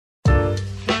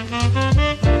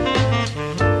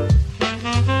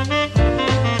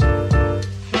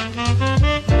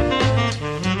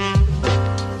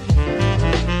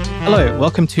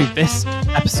welcome to this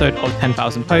episode of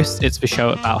 10,000 Posts. It's the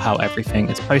show about how everything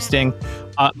is posting.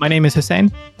 My name is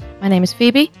Hussein. My name is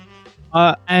Phoebe.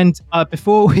 And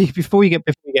before we get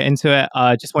into it,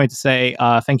 just wanted to say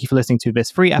thank you for listening to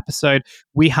this free episode.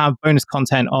 We have bonus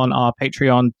content on our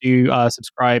Patreon. Do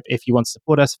subscribe if you want to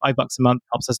support us. $5 a month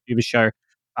helps us do the show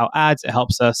without ads. It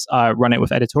helps us run it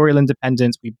with editorial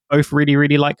independence. We both really,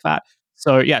 really like that.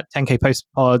 So yeah, 10K Post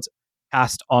Pod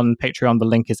cast on Patreon. The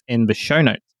link is in the show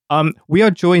notes. We are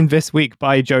joined this week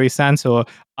by Joey Santore,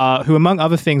 who, among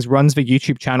other things, runs the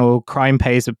YouTube channel Crime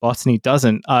Pays a Botany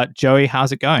Doesn't. Joey,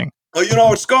 how's it going?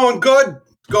 Oh, it's going good.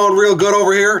 It's going real good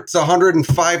over here. It's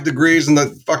 105 degrees and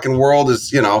the fucking world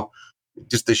is,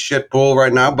 just a shit pool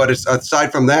right now. But it's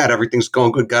aside from that, everything's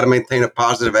going good. Got to maintain a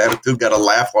positive attitude. Got to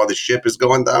laugh while the ship is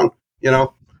going down,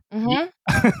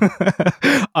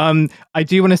 Mm-hmm. I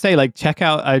do want to say, check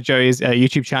out Joey's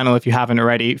YouTube channel if you haven't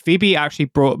already. Phoebe actually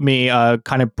brought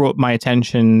my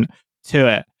attention to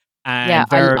it. And yeah,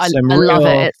 there I real, love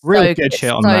it. It's real so good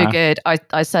shit on so there. good.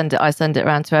 I send it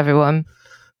around to everyone.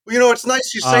 Well, it's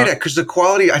nice you say that because the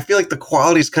quality, I feel like the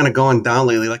quality is kind of going down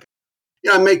lately.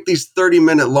 I make these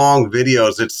 30-minute long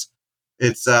videos. It's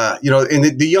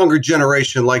and the younger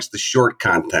generation likes the short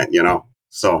content,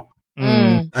 so.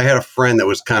 I had a friend that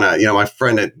was kind of, my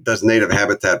friend that does Native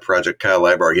Habitat Project, Kyle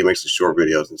Leibar, he makes the short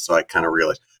videos. And so I kind of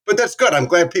realized, but that's good. I'm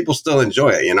glad people still enjoy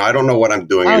it. I don't know what I'm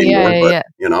doing anymore, but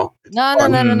No.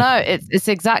 It's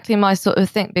exactly my sort of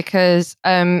thing because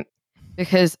I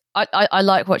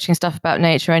like watching stuff about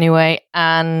nature anyway.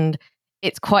 And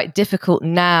it's quite difficult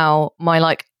now.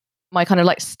 My kind of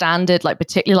standard,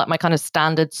 particularly my kind of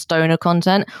standard stoner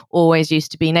content always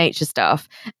used to be nature stuff.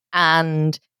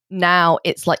 And now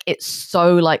it's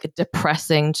so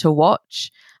depressing to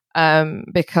watch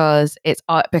because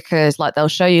they'll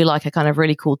show you a kind of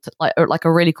really cool a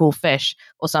really cool fish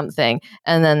or something,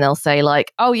 and then they'll say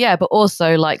oh yeah, but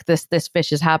also this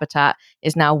fish's habitat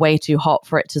is now way too hot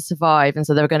for it to survive, and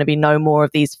so there are going to be no more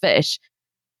of these fish.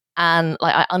 And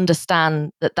I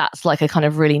understand that that's a kind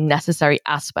of really necessary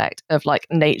aspect of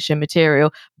nature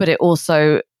material, but it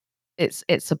also it's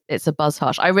a buzz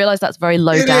harsh. I realize that's very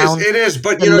low down. It is,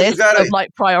 but the list you gotta, of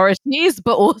priorities,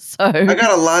 but also I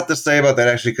got a lot to say about that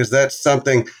actually, because that's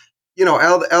something,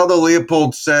 Aldo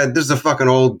Leopold said. This is a fucking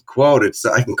old quote.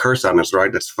 I can curse on this,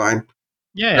 right? That's fine.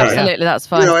 Yeah, absolutely, that's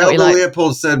fine. Aldo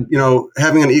Leopold said,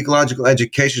 having an ecological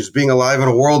education is being alive in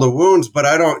a world of wounds. But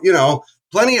I don't,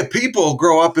 plenty of people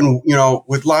grow up in,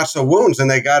 with lots of wounds,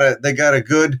 and they got a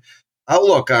good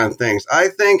outlook on things. I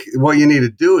think what you need to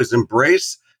do is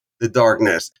embrace the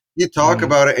darkness. You talk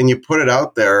about it and you put it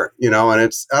out there, and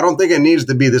I don't think it needs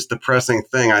to be this depressing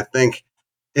thing. I think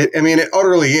it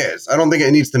utterly is. I don't think it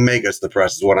needs to make us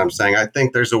depressed is what I'm saying. I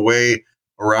think there's a way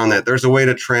around that. There's a way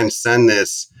to transcend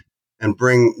this and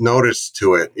bring notice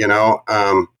to it,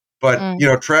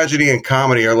 but tragedy and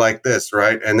comedy are like this,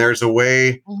 right? And there's a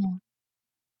way,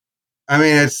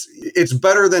 it's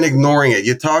better than ignoring it.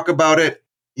 You talk about it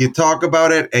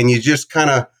and you just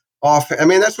kind of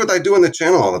that's what I do on the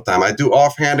channel all the time. I do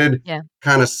offhanded,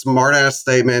 kind of smart ass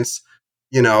statements,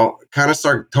 kind of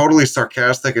totally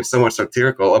sarcastic and somewhat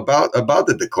satirical about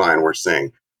the decline we're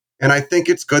seeing. And I think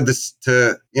it's good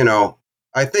to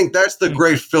I think that's the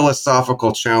great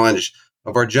philosophical challenge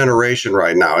of our generation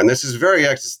right now. And this is very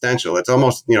existential. It's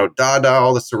almost, Dada,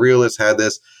 all the surrealists had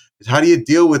this. How do you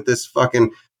deal with this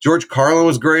fucking, George Carlin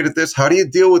was great at this. How do you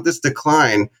deal with this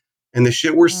decline and the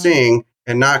shit we're seeing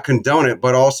and not condone it,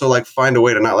 but also find a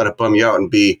way to not let it bum you out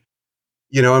and be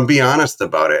honest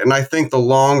about it. And I think the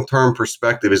long-term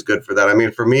perspective is good for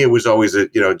that. For me, it was always a,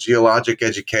 geologic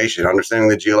education, understanding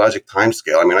the geologic time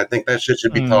scale. I think that shit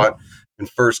should be taught in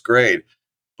first grade.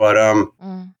 But,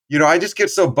 I just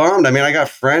get so bummed. I got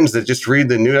friends that just read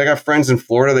the news. I got friends in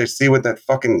Florida. They see what that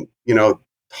fucking,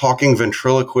 talking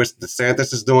ventriloquist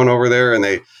DeSantis is doing over there. And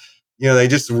they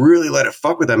just really let it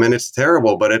fuck with them. And it's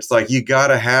terrible, but it's you got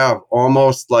to have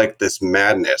almost this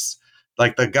madness.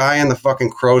 The guy in the fucking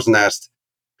crow's nest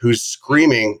who's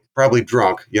screaming, probably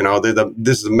drunk,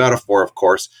 this is a metaphor, of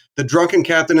course. The drunken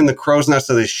captain in the crow's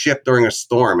nest of this ship during a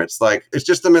storm. It's it's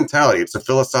just a mentality. It's a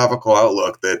philosophical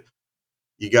outlook that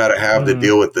you got to have to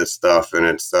deal with this stuff. And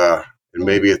it's, and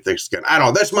maybe it thinks again. I don't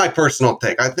know. That's my personal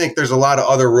take. I think there's a lot of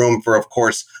other room for, of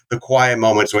course, the quiet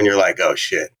moments when you're oh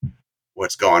shit,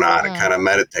 what's going on, and kind of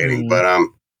meditating. But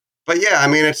yeah,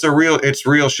 it's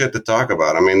real shit to talk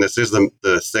about. This is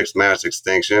the sixth mass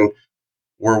extinction.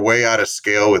 We're way out of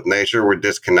scale with nature. We're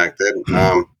disconnected.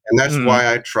 And that's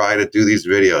why I try to do these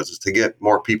videos, is to get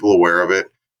more people aware of it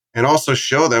and also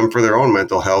show them for their own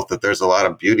mental health that there's a lot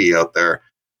of beauty out there.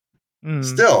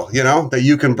 still, that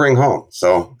you can bring home.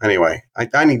 So anyway,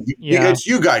 I need, it's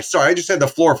you guys. Sorry, I just had the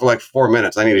floor for like 4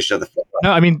 minutes. I need to shut the fuck up.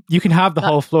 No, I mean, you can have the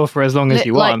whole floor for as long as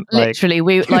you want. Literally,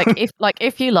 we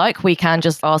if you like, we can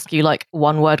just ask you like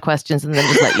one word questions and then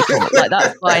just let you talk. Like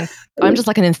that's fine. I'm just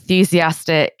like an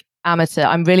enthusiastic amateur.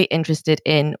 I'm really interested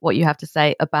in what you have to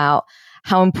say about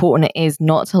how important it is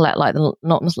not to let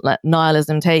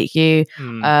nihilism take you.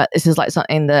 This is like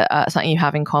something that something you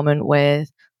have in common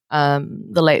with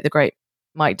the great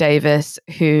Mike Davis,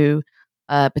 who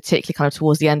particularly kind of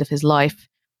towards the end of his life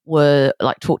were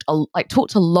talked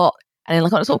a lot and in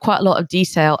sort of quite a lot of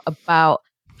detail about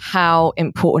how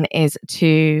important it is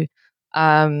to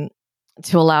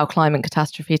allow climate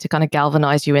catastrophe to kind of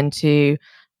galvanize you into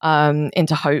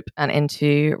hope and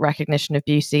into recognition of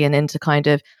beauty and into kind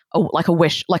of a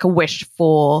wish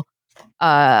for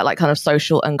kind of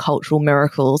social and cultural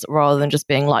miracles, rather than just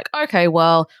being like, okay,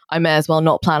 well, I may as well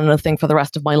not plan anything for the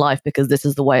rest of my life because this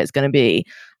is the way it's going to be.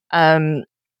 And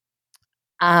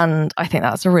I think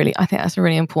that's a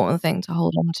really important thing to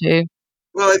hold on to.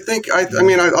 Well, I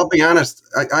mean, I'll be honest.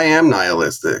 I am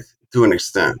nihilistic to an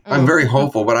extent. I'm very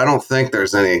hopeful, but I don't think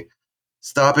there's any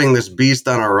stopping this beast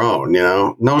on our own.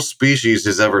 No species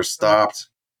has ever stopped.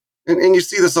 And you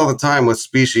see this all the time with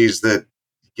species that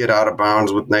get out of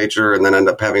bounds with nature and then end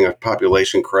up having a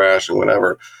population crash and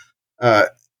whatever. I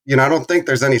don't think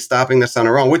there's any stopping this on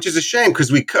our own, which is a shame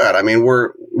because we could. I mean,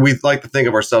 we like to think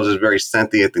of ourselves as very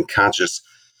sentient and conscious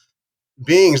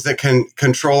beings that can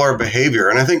control our behavior.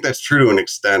 And I think that's true to an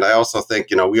extent. I also think,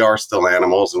 we are still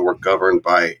animals and we're governed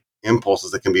by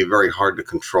impulses that can be very hard to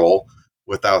control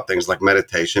without things like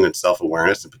meditation and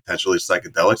self-awareness and potentially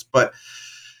psychedelics. But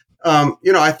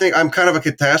I think I'm kind of a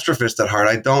catastrophist at heart.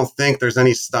 I don't think there's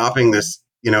any stopping this,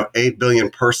 8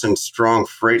 billion person strong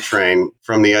freight train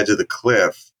from the edge of the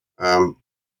cliff. I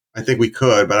think we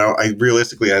could, but I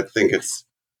think it's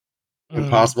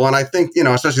impossible. And I think,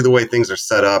 especially the way things are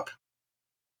set up,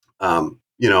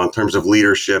 in terms of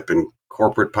leadership and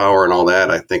corporate power and all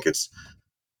that, I think it's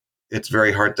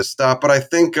very hard to stop. But I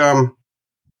think,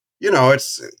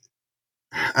 it's,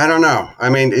 I don't know. I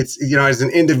mean, it's, as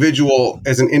an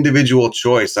individual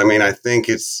choice. I mean, I think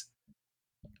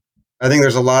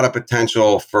there's a lot of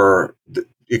potential for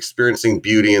experiencing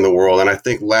beauty in the world. And I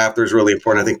think laughter is really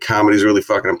important. I think comedy is really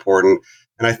fucking important.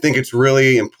 And I think it's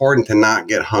really important to not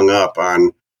get hung up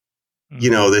on,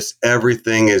 this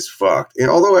everything is fucked.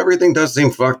 Although everything does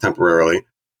seem fucked temporarily.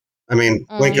 I mean,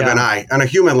 blink of an eye. On a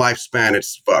human lifespan,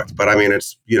 it's fucked. But I mean,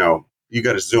 it's, you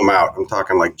got to zoom out. I'm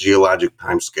talking like geologic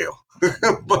time scale.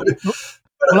 Well,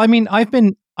 I mean, I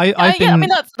mean,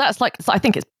 that's like, I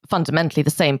think it's fundamentally the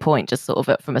same point, just sort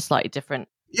of from a slightly different.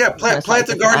 Yeah, plant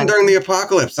the garden during the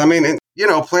apocalypse. I mean,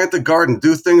 plant the garden,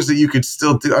 do things that you could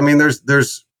still do. I mean,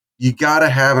 there's you got to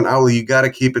have an outlet. You got to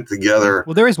keep it together.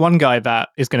 Well, there is one guy that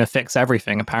is going to fix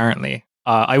everything, apparently.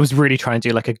 I was really trying to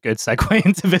do like a good segue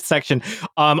into this section.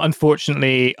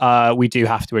 Unfortunately, we do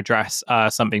have to address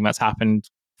something that's happened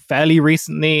fairly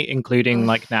recently, including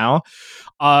like now.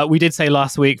 We did say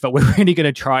last week that we're really going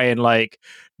to try and like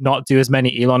not do as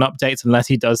many Elon updates unless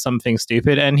he does something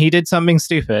stupid, and he did something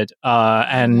stupid.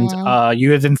 And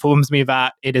you have informed me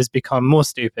that it has become more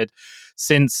stupid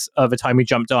since the time we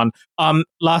jumped on.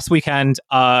 Last weekend,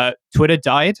 Twitter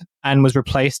died and was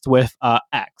replaced with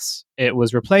X. It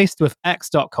was replaced with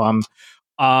X.com.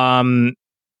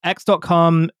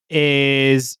 X.com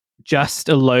is just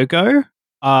a logo.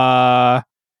 I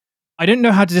don't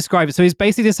know how to describe it. So it's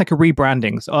basically just like a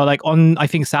rebranding. So like on, I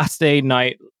think Saturday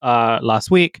night last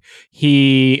week,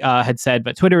 he had said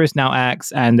that Twitter is now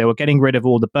X, and they were getting rid of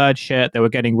all the bird shit. They were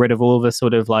getting rid of all the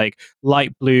sort of like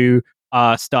light blue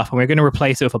stuff, and we're going to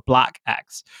replace it with a black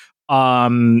X.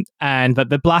 And that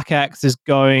the black X is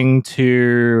going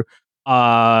to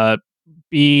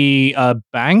be a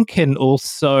bank, and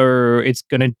also it's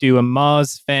going to do a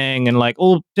Mars thing, and like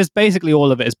just basically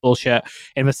all of it is bullshit,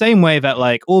 in the same way that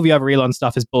like all the other Elon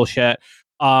stuff is bullshit.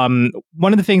 One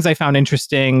of the things I found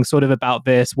interesting sort of about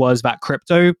this was that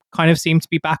crypto kind of seemed to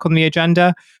be back on the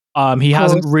agenda. He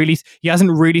hasn't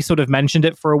really sort of mentioned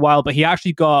it for a while, but he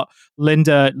actually got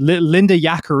Linda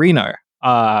Yaccarino,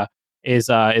 is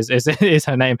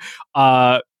her name,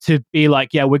 to be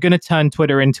like, yeah, we're going to turn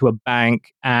Twitter into a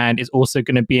bank, and it's also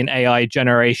going to be an AI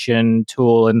generation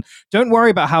tool, and don't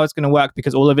worry about how it's going to work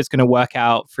because all of it's going to work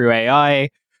out through AI.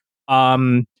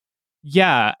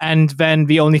 Yeah, and then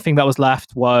the only thing that was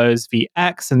left was the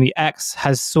X, and the X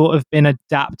has sort of been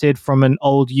adapted from an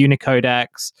old Unicode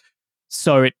X,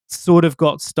 so it sort of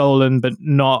got stolen, but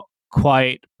not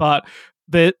quite. But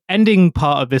the ending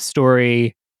part of this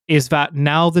story is that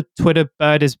now the Twitter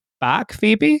bird is back,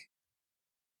 Phoebe?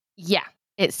 Yeah,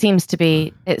 it seems to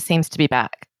be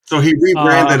back. So he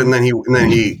rebranded and then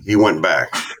he went back.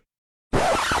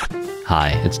 Hi,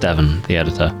 it's Devon, the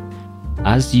editor.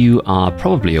 As you are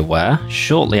probably aware,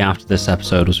 shortly after this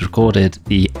episode was recorded,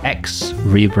 the X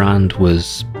rebrand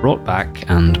was brought back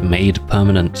and made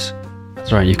permanent.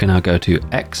 That's right, you can now go to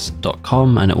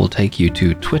x.com and it will take you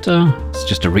to Twitter. It's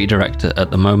just a redirect at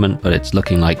the moment, but it's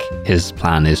looking like his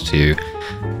plan is to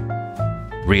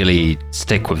really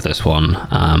stick with this one.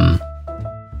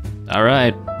 All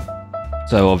right.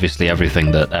 So obviously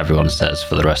everything that everyone says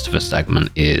for the rest of the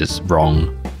segment is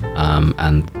wrong,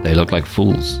 and they look like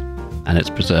fools. And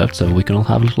it's preserved so we can all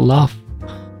have a little laugh.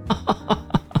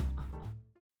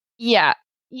 Yeah.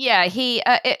 He,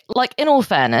 in all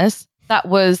fairness, that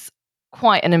was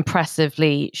quite an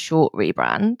impressively short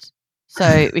rebrand.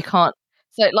 So we can't.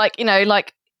 So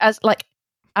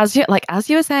as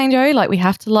you were saying, Joey, we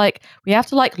have to look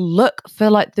for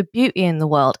the beauty in the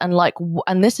world,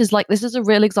 and this is a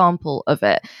real example of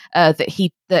it. That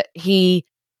he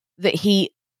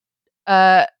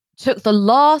took the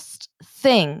last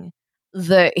thing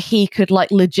that he could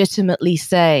legitimately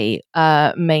say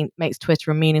makes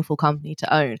Twitter a meaningful company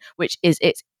to own, which is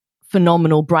its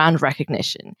phenomenal brand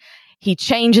recognition. He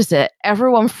changes it,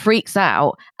 everyone freaks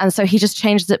out, and so he just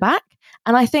changes it back.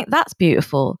 And I think that's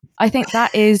beautiful. I think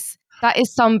that is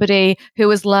somebody who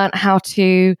has learned how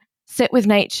to sit with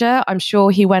nature. I'm sure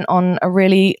he went on a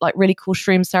really cool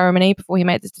shroom ceremony before he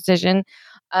made this decision.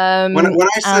 When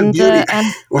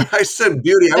I said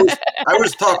beauty, I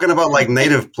was talking about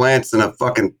native plants in a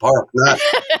fucking park, not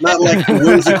the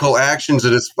whimsical actions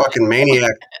of this fucking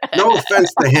maniac. No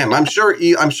offense to him. I'm sure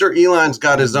Elon's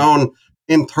got his own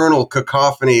internal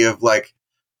cacophony of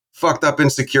fucked up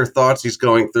insecure thoughts he's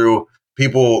going through.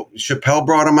 Chappelle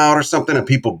brought him out or something and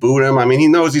people booed him. I mean, he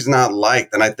knows he's not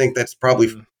liked, and I think that's probably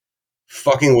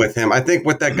fucking with him. I think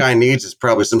what that guy needs is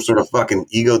probably some sort of fucking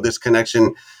ego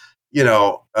disconnection,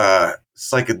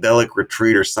 psychedelic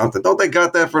retreat or something. Don't they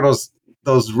got that for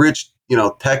those rich,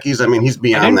 techies? I mean, he's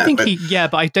beyond that.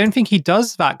 But I don't think he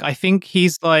does that. I think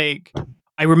he's I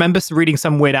remember reading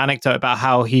some weird anecdote about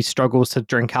how he struggles to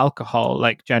drink alcohol,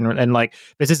 generally, and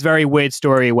there's this very weird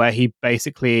story where he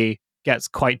basically gets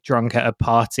quite drunk at a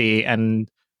party, and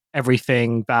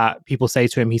everything that people say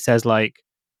to him, he says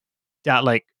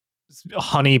that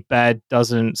honey bed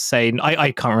doesn't say.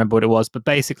 I can't remember what it was, but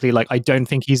basically I don't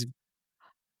think he's.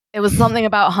 It was something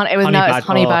about honey. It was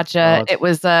honey badger. It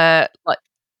was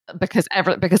because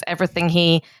everything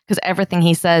he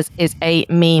says is a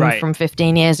meme from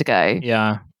 15 years ago.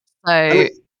 Yeah. So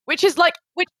which in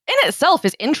itself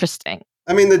is interesting.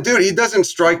 I mean, the dude, he doesn't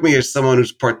strike me as someone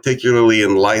who's particularly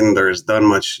enlightened or has done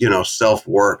much, self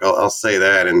work. I'll say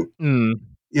that. And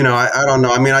I don't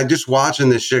know. I mean, I just watching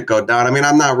this shit go down. I mean,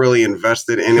 I'm not really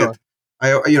invested in it.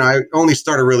 I only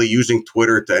started really using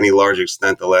Twitter to any large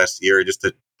extent the last year just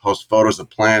to post photos of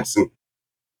plants. And,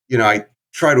 I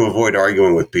try to avoid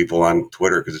arguing with people on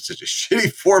Twitter because it's such a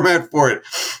shitty format for it.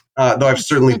 Though I've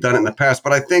certainly done it in the past.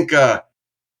 But I think, I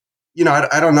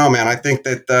don't know, man. I think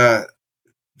that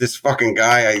this fucking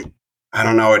guy, I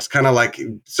don't know. It's kind of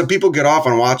some people get off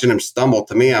on watching him stumble.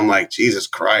 To me, I'm like, Jesus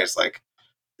Christ,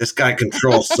 this guy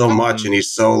controls so much and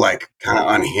he's so kind of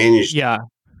unhinged. Yeah.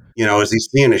 Is he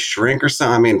seeing a shrink or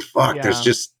something? I mean, fuck, there's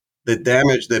just the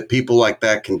damage that people like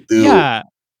that can do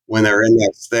when they're in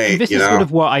that state. And this is sort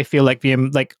of what I feel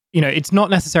it's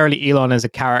not necessarily Elon as a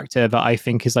character that I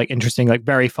think is interesting,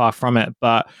 very far from it.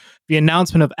 But the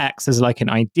announcement of X as an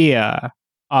idea,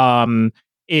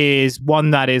 is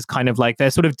one that is kind of they're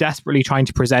sort of desperately trying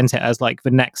to present it as the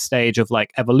next stage of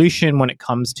evolution when it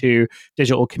comes to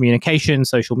digital communication,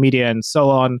 social media, and so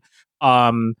on.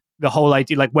 The whole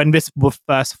idea, when this was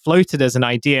first floated as an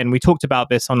idea, and we talked about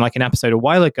this on an episode a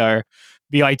while ago,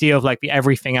 the idea of the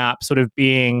everything app sort of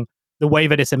being the way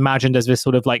that it's imagined as this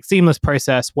sort of seamless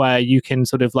process where you can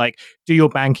sort of do your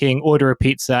banking, order a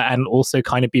pizza, and also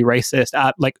kind of be racist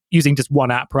at using just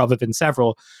one app rather than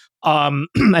several. And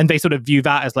they sort of view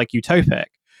that as utopic.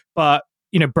 But,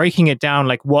 breaking it down,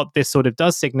 what this sort of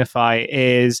does signify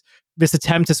is this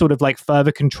attempt to sort of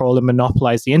further control and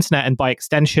monopolize the internet, and by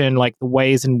extension, the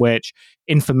ways in which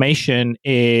information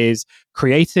is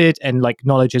created and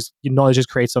knowledge is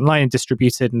created online and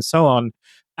distributed and so on.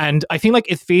 And I think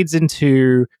it feeds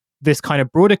into this kind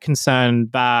of broader concern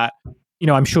that,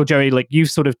 I'm sure, Joey,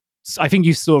 I think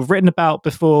you've sort of written about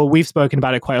before. We've spoken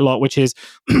about it quite a lot, which is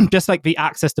just the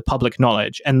access to public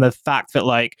knowledge and the fact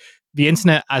that the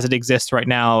internet as it exists right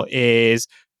now is,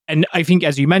 and I think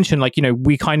as you mentioned,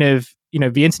 we kind of,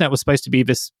 the internet was supposed to be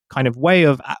this kind of way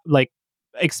of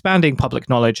expanding public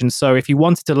knowledge. And so if you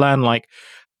wanted to learn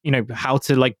how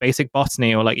to like basic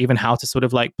botany, or like even how to sort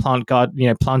of like plant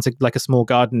like a small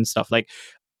garden and stuff. Like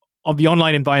of the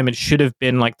online environment should have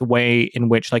been like the way in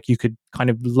which like you could kind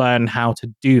of learn how to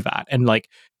do that and like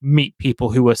meet people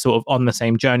who were sort of on the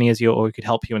same journey as you or who could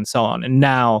help you and so on. And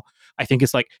now I think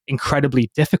it's like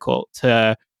incredibly difficult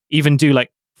to even do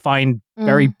like find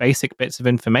very basic bits of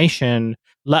information,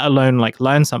 let alone like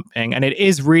learn something. And it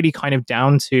is really kind of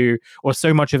down to, or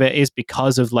so much of it is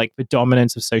because of like the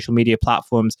dominance of social media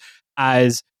platforms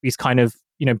as these kind of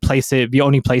places, the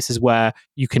only places where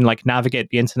you can like navigate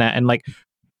the internet. And like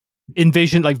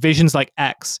visions like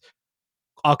X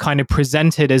are kind of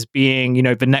presented as being,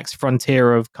 the next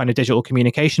frontier of kind of digital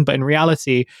communication. But in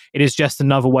reality, it is just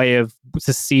another way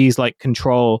to seize like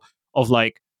control of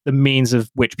like the means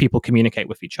of which people communicate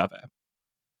with each other.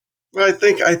 Well, I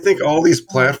think all these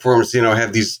platforms,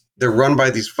 have they're run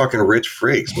by these fucking rich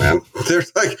freaks, man. They're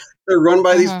run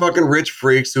by these fucking rich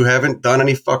freaks who haven't done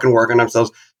any fucking work on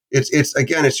themselves. It's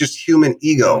just human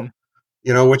ego,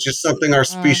 which is something our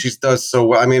species does so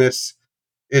well. I mean, it's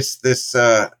this,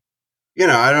 I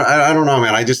don't know,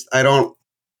 man. I don't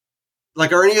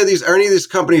like, are any of these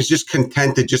companies just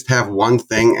content to just have one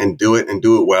thing and do it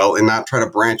well and not try to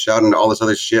branch out into all this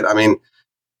other shit? I mean,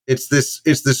 it's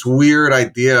this weird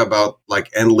idea about like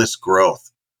endless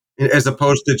growth as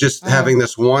opposed to just having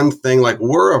this one thing. Like,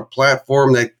 we're a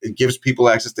platform that gives people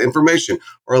access to information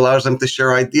or allows them to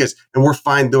share ideas. And we're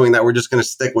fine doing that. We're just going to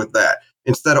stick with that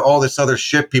instead of all this other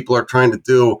shit people are trying to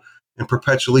do and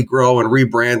perpetually grow and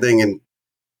rebranding, and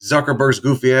Zuckerberg's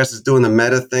goofy ass is doing the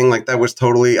meta thing. Like, that was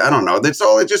totally, I don't know. That's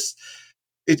all.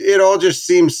 It all just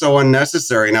seems so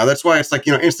unnecessary now. That's why it's like,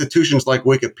 institutions like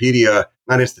Wikipedia,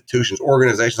 not institutions,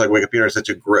 organizations like Wikipedia are such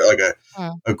a great, like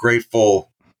a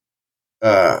grateful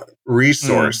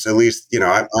resource. At least,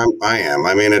 I am.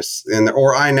 I mean,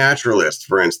 or iNaturalist,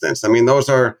 for instance. I mean, those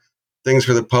are things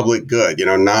for the public good,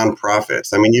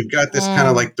 nonprofits. I mean, you've got this kind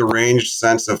of like deranged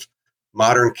sense of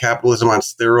modern capitalism on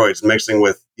steroids mixing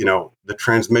with, the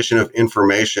transmission of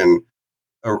information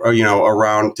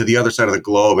around to the other side of the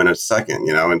globe in a second,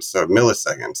 in so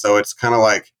millisecond. So it's kind of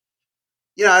like,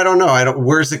 I don't know.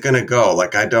 Where's it going to go?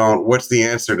 Like, what's the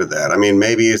answer to that? I mean,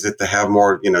 maybe is it to have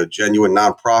more, genuine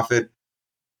nonprofit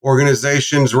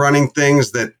organizations running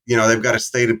things that, they've got a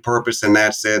stated purpose and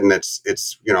that's it. And it's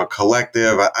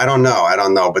collective. I don't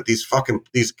know. But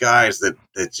these guys that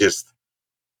just,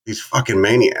 these fucking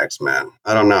maniacs, man.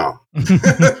 I don't know.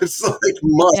 It's like,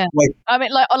 I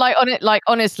mean,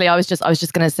 honestly, I was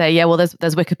just gonna say, yeah, well, there's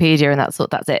Wikipedia, and that's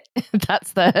it.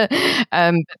 That's the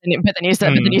but then you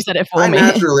said it for me.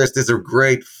 iNaturalist is a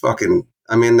great fucking.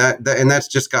 I mean and that's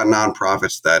just got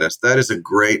nonprofit status. That is a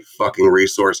great fucking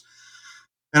resource.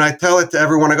 And I tell it to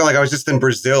everyone I go. Like, I was just in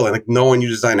Brazil and like no one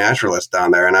uses iNaturalist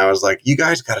down there. And I was like, you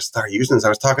guys got to start using this. I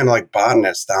was talking to like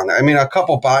botanists down there. I mean, a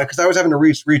couple because I was having to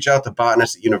reach out to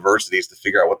botanists at universities to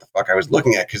figure out what the fuck I was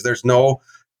looking at. Because there's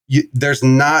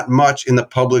not much in the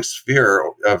public sphere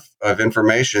of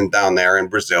information down there in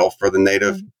Brazil for the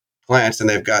native plants. And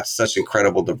they've got such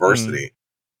incredible diversity.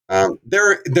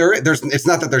 There's it's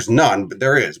not that there's none, but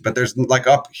there is, but there's like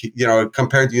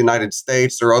compared to the United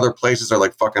States or other places or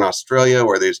like fucking Australia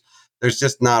where there's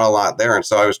just not a lot there. And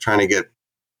so I was trying to get,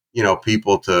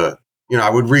 people to, I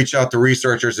would reach out to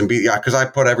researchers and because I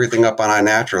put everything up on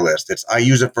iNaturalist. I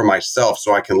use it for myself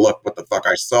so I can look what the fuck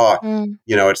I saw.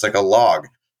 It's like a log.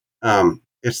 And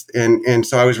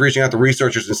so I was reaching out to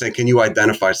researchers and saying, can you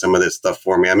identify some of this stuff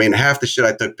for me? I mean, half the shit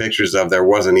I took pictures of, there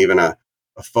wasn't even a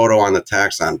photo on the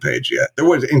taxon page yet. There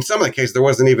was, in some of the cases, there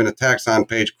wasn't even a taxon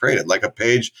page created, like a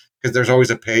page, because there's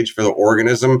always a page for the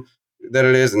organism that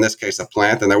it is, in this case, a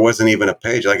plant, and there wasn't even a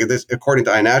page. Like this, according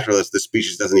to iNaturalist, this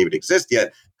species doesn't even exist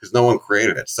yet because no one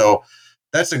created it. So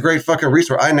that's a great fucking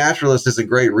resource. iNaturalist is a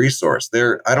great resource.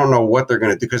 I don't know what they're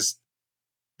going to do because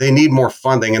they need more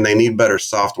funding and they need better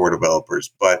software developers,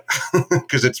 but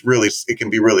because it can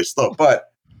be really slow. But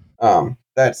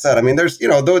that said, I mean, there's,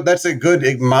 that's a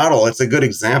good model. It's a good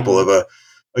example of a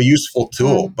useful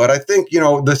tool. But I think,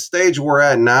 the stage we're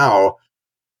at now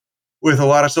with a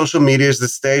lot of social media is the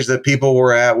stage that people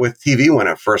were at with TV when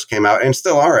it first came out and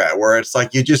still are at, where it's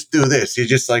like, you just do this. You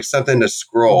just like something to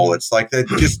scroll. It's like they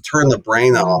just turn the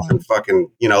brain off and fucking,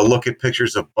 look at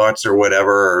pictures of butts or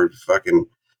whatever, or fucking,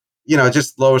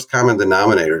 just lowest common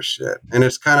denominator shit. And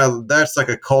it's that's like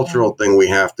a cultural thing we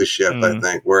have to shift, I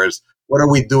think. Whereas, what are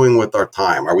we doing with our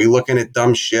time? Are we looking at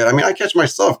dumb shit? I mean, I catch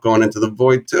myself going into the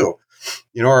void too.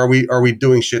 Are we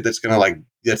doing shit that's going to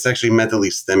that's actually mentally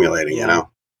stimulating,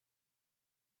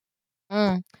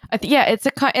 it's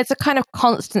a kind of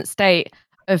constant state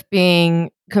of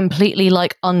being completely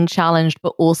like unchallenged,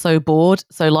 but also bored.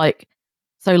 So like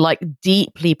so like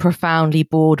deeply, profoundly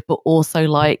bored, but also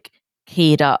like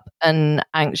keyed up and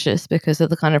anxious because of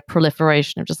the kind of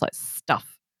proliferation of just like stuff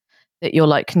that you're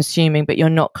like consuming, but you're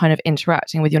not kind of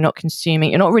interacting with, you're not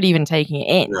consuming, you're not really even taking it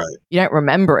in. Right. You don't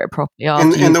remember it properly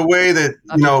after. And the way that,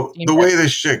 the way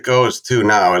this shit goes too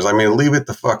now is, I mean, leave it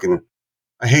to fucking,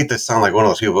 I hate to sound like one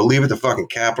of those people, but leave it to fucking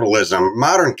capitalism,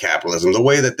 modern capitalism, the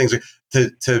way that things are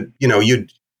you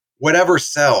whatever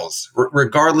sells,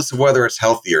 regardless of whether it's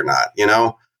healthy or not,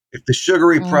 if the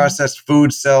sugary processed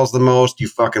food sells the most, you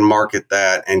fucking market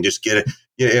that and just get it.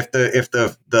 Yeah, if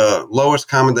the lowest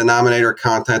common denominator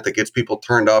content that gets people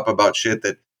turned up about shit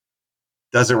that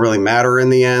doesn't really matter in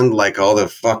the end, like all the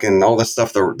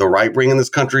stuff the right wing in this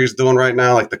country is doing right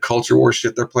now, like the culture war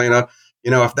shit they're playing up.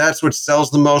 If that's what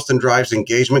sells the most and drives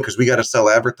engagement, because we got to sell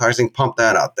advertising, pump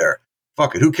that out there.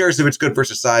 Fuck it. Who cares if it's good for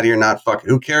society or not? Fuck it.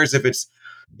 Who cares if it's,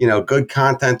 good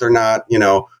content or not?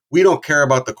 We don't care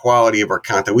about the quality of our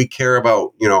content. We care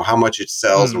about, how much it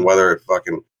sells and whether it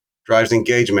fucking drives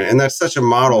engagement. And that's such a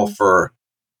model for,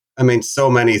 so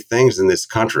many things in this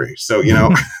country. So,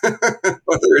 whether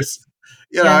it's,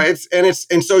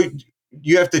 and so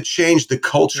you have to change the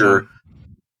culture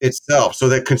itself so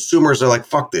that consumers are like,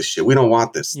 fuck this shit. We don't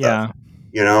want this stuff.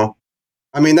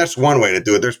 That's one way to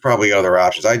do it. There's probably other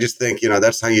options. I just think,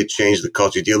 that's how you change the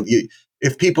culture.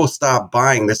 If people stop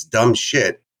buying this dumb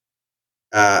shit,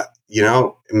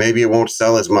 maybe it won't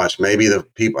sell as much. Maybe the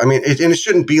people, and it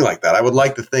shouldn't be like that. I would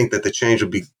like to think that the change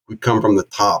would come from the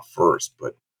top first,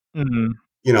 but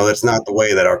that's not the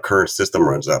way that our current system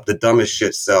runs up. The dumbest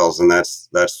shit sells, and that's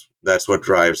what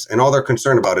drives. And all they're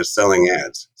concerned about is selling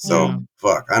ads. So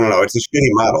fuck, I don't know. It's a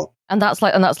shitty model. And that's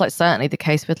like certainly the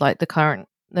case with like the current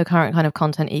kind of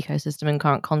content ecosystem and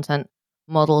current content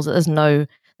models. There's no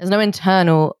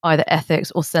internal either ethics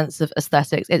or sense of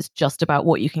aesthetics. It's just about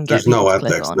what you can get. There's no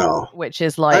ethics, no. Which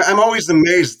is like, I'm always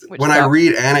amazed when I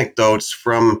read anecdotes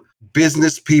from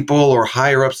business people or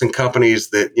higher ups in companies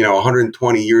that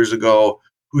 120 years ago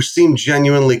who seemed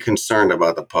genuinely concerned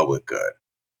about the public good.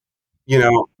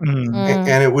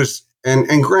 And it was,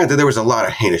 and granted, there was a lot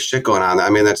of heinous shit going on.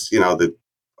 That's the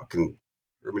fucking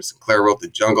Upton Sinclair wrote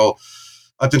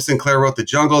The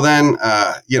Jungle. Then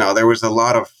there was a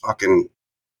lot of fucking.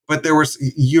 But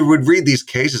you would read these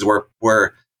cases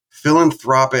where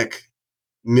philanthropic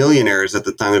millionaires at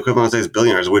the time, the equivalent of today's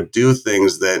billionaires, would do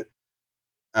things that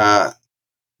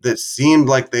seemed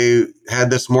like they had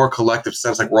this more collective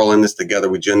sense, like we're all in this together.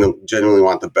 We genuinely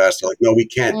want the best. They're like, no, we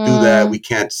can't do that. We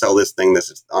can't sell this thing. This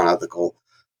is unethical.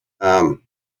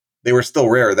 They were still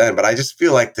rare then, but I just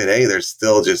feel like today there's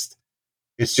still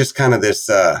it's just kind of this,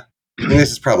 and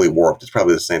this is probably warped. It's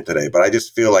probably the same today, but I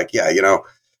just feel like,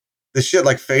 the shit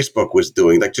like Facebook was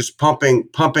doing, like just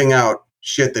pumping out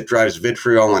shit that drives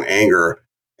vitriol and anger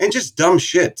and just dumb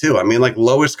shit too. Like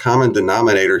lowest common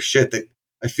denominator shit that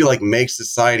I feel like makes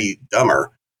society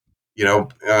dumber,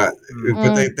 but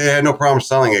they had no problem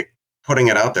selling it, putting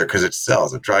it out there because it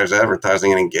sells. It drives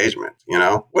advertising and engagement,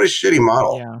 What a shitty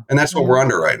model. Yeah. And that's what we're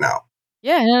under right now.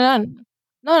 Yeah,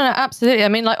 no,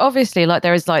 absolutely. Like obviously, like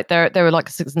there is like there were like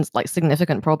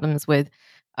significant problems with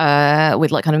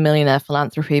like kind of millionaire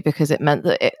philanthropy, because it meant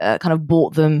that it kind of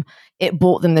bought them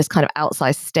this kind of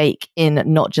outsized stake in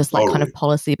not just like kind of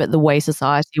policy, but the way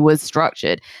society was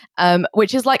structured,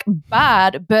 which is like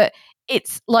bad, but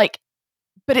it's not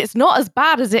as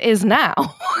bad as it is now.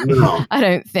 No. I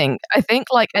don't think. I think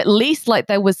like at least like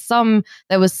there was some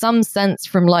sense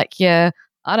from like your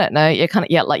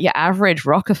average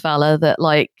Rockefeller that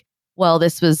like, well,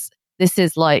 this is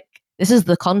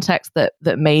the context that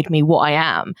made me what I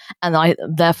am, and I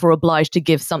therefore obliged to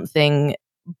give something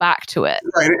back to it.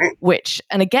 Right. Which,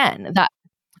 and again, that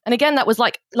was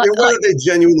like whether they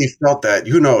genuinely felt that,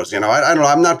 who knows? I don't know.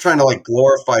 I'm not trying to like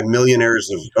glorify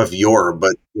millionaires of yore,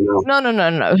 but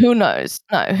No. Who knows?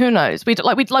 No, who knows? We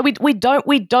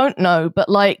don't know, but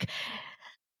like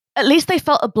at least they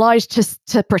felt obliged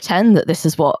to pretend that this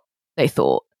is what they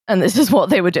thought and this is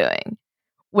what they were doing.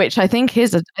 Which I think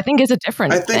is a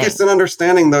different thing. I think it's an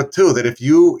understanding though too that if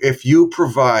you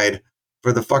provide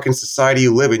for the fucking society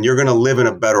you live in, you're going to live in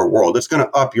a better world. It's going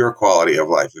to up your quality of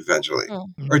life eventually.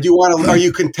 Mm-hmm. Or are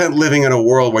you content living in a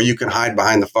world where you can hide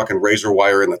behind the fucking razor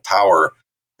wire in the tower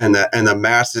and the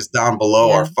masses down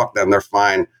below are fuck them, they're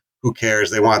fine. Who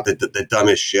cares? They want the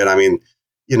dumbest shit.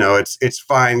 It's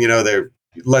fine. They're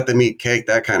let them eat cake,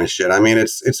 that kind of shit.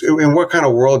 It's in what kind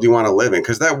of world do you want to live in?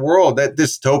 Because that world, that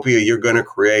dystopia you're going to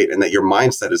create and that your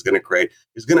mindset is going to create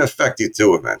is going to affect you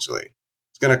too eventually.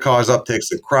 It's going to cause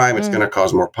upticks in crime. It's going to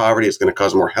cause more poverty. It's going to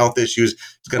cause more health issues.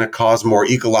 It's going to cause more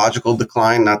ecological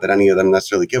decline. Not that any of them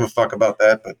necessarily give a fuck about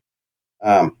that, but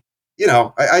I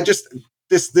just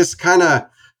this kind of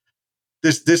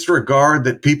this disregard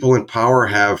that people in power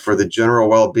have for the general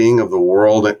well-being of the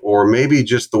world, or maybe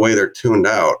just the way they're tuned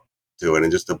out to it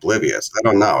and just oblivious. I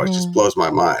don't know. It just blows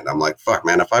my mind. I'm like, fuck,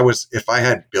 man, if I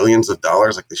had billions of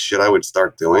dollars, like the shit I would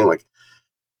start doing, like,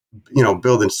 you know,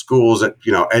 building schools,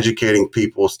 you know, educating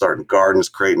people, starting gardens,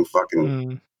 creating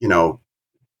fucking, you know,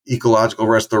 ecological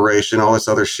restoration, all this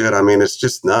other shit. I mean, it's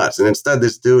just nuts. And instead,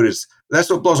 this dude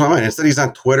that's what blows my mind. Instead, he's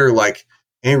on Twitter, like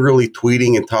angrily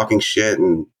tweeting and talking shit.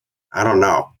 And I don't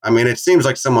know. I mean, it seems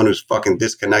like someone who's fucking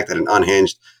disconnected and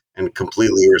unhinged and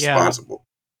completely irresponsible.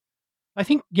 I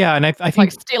think, and I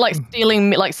think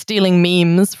stealing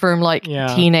memes from like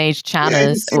teenage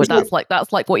chatters.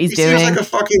 That's like what he's doing. He's like a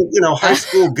fucking, you know, high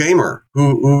school gamer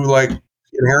who like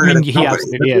inherited a company. That's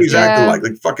what he's acting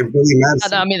like fucking Billy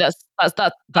Madison. I mean, that's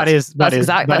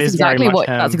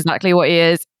exactly what he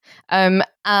is. And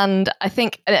I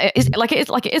think it is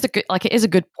a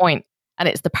good point, and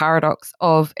it's the paradox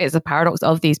of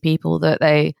these people that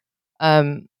they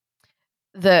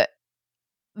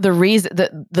the reason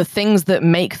that the things that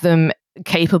make them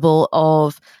capable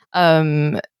of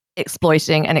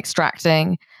exploiting and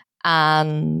extracting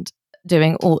and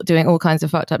doing all kinds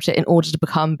of fucked up shit in order to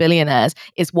become billionaires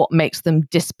is what makes them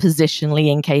dispositionally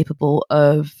incapable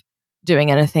of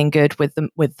doing anything good with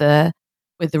the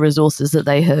resources that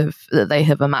they have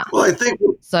amassed. Well, I think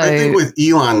with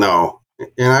Elon though,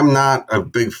 and I'm not a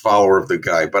big follower of the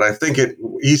guy, but I think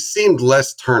he seemed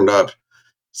less turned up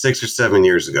 6 or 7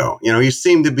 years ago. You know, he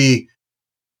seemed to be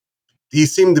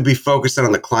focusing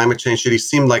on the climate change shit. He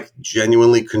seemed like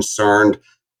genuinely concerned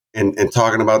and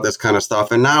talking about this kind of stuff.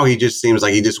 And now he just seems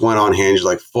like he just went on hinge,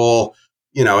 like full,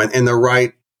 you know, and the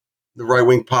right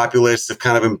wing populists have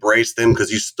kind of embraced him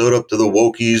because he stood up to the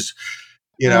wokies,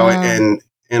 you know, and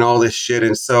all this shit.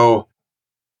 And so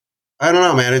I don't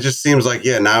know, man. It just seems like,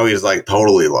 now he's like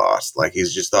totally lost. Like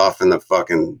he's just off in the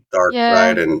fucking dark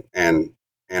side and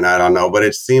I don't know, but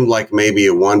it seemed like maybe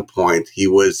at one point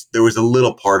there was a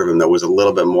little part of him that was a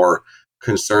little bit more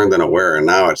concerned than aware. And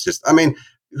now it's just, I mean,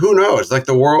 who knows? Like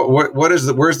the world, where's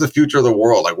the future of the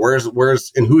world? Like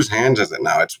where's in whose hands is it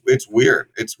now? It's weird.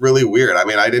 It's really weird. I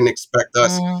mean, I didn't expect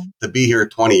us to be here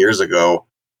 20 years ago.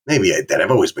 Maybe I did.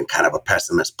 I've always been kind of a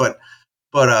pessimist, but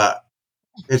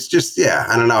it's just,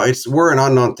 I don't know. We're in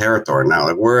unknown territory now.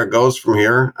 Like where it goes from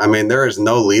here. I mean, there is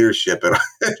no leadership at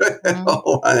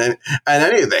all on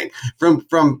anything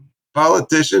from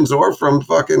politicians or from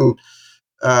fucking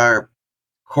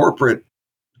corporate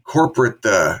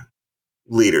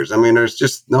leaders. I mean, there's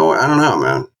just no. I don't know,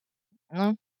 man.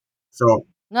 No. So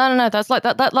no. That's like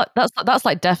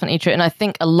definitely true. And I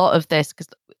think a lot of this, because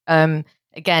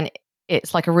again,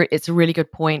 it's like it's a really good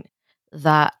point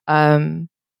that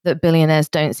that billionaires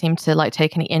don't seem to like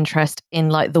take any interest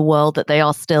in like the world that they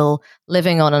are still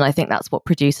living on. And I think that's what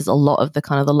produces a lot of the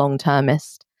kind of the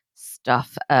long-termist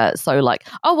stuff. So like,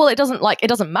 oh, well, it doesn't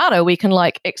matter. We can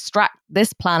like extract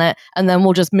this planet and then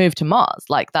we'll just move to Mars.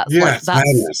 Like that's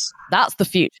the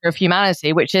future of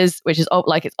humanity, which is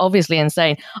like, it's obviously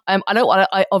insane. I don't want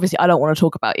to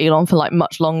talk about Elon for like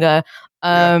much longer.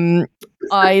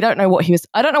 I don't know what he was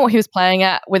playing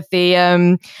at with the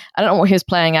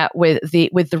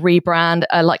rebrand.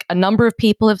 Like a number of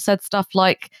people have said stuff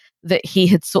like that he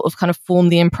had sort of kind of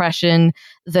formed the impression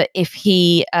that if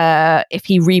he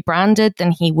rebranded,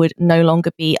 then he would no longer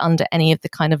be under any of the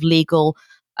kind of legal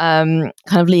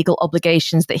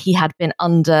obligations that he had been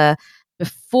under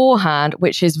beforehand,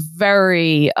 which is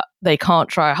very they can't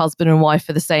try a husband and wife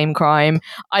for the same crime.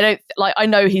 I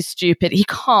know he's stupid. He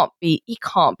can't be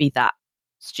that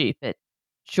stupid.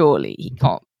 Surely he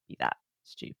can't be that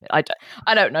stupid. I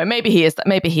don't know. Maybe he is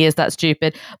that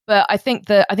stupid. But I think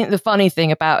the funny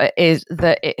thing about it is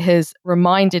that it has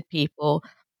reminded people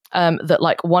that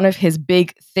like one of his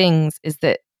big things is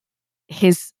that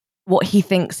what he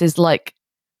thinks is like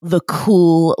the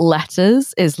cool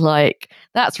letters is like,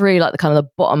 that's really like the kind of the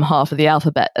bottom half of the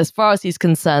alphabet. As far as he's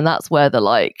concerned, that's where the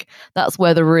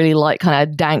really like kind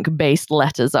of dank based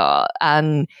letters are.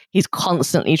 And he's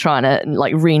constantly trying to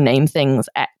like rename things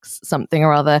X something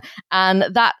or other. And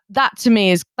that to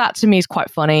me is quite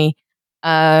funny.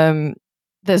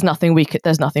 There's nothing we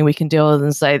can do other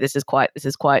than say this is quite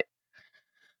funny.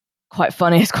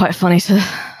 It's quite funny to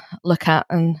look at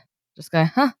and just go,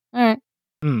 huh, all right.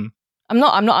 I'm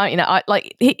not, you know, I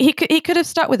like he could have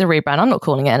stuck with the rebrand. I'm not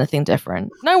calling it anything different.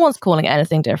 No one's calling it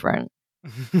anything different.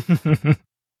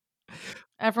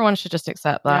 Everyone should just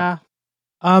accept that.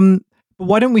 Yeah. But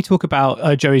why don't we talk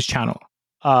about Joey's channel,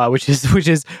 which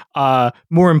is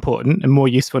more important and more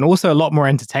useful, and also a lot more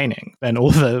entertaining than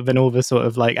all the sort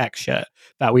of like X shit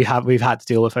that we've had to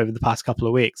deal with over the past couple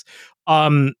of weeks.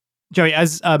 Joey,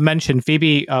 as mentioned,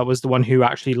 Phoebe was the one who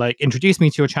actually like introduced me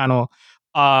to your channel.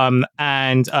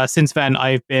 And since then,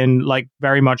 I've been like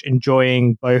very much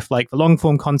enjoying both like the long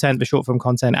form content, the short form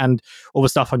content, and all the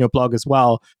stuff on your blog as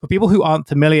well. For people who aren't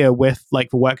familiar with like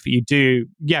the work that you do,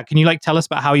 yeah, can you like tell us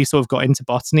about how you sort of got into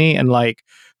botany and like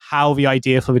how the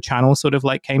idea for the channel sort of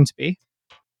like came to be?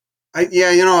 I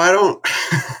don't.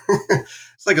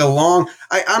 It's like a long.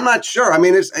 I'm not sure. I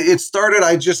mean, it started.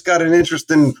 I just got an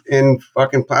interest in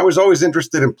fucking. I was always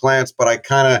interested in plants, but I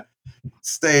kind of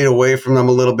stayed away from them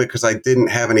a little bit because I didn't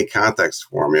have any context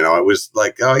for them. It was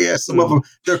like, oh yeah, some of them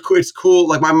they're cool. It's cool.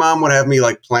 Like my mom would have me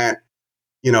like plant,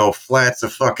 flats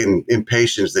of fucking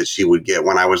impatiens that she would get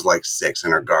when I was like 6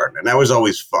 in her garden, and that was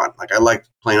always fun. Like I liked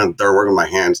playing on dirt, working with my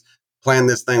hands, planting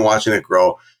this thing, watching it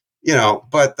grow.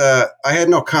 But I had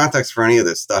no context for any of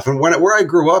this stuff. And where I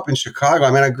grew up in Chicago,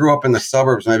 I mean, I grew up in the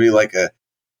suburbs, maybe like a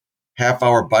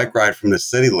half-hour bike ride from the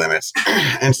city limits.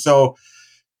 And so,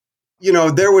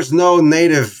 there was no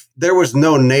native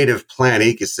plant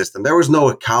ecosystem. There was no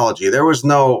ecology. There was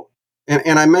no,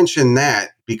 and I mention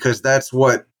that because that's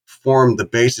what formed the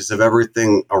basis of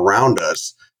everything around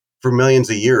us for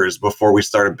millions of years before we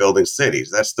started building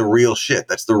cities. That's the real shit.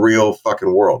 That's the real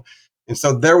fucking world. And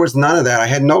so there was none of that. I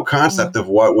had no concept of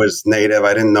what was native.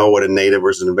 I didn't know what a native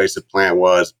versus an invasive plant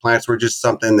was. Plants were just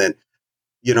something that,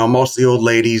 most of the old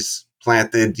ladies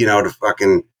planted, to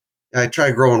fucking. I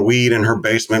tried growing weed in her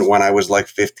basement when I was like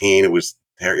 15. It was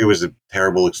a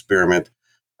terrible experiment.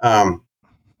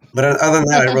 But other than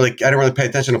that, I didn't really pay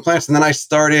attention to plants. And then I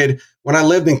started when I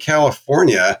lived in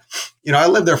California. I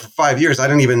lived there for 5 years. I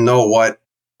didn't even know what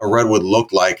a redwood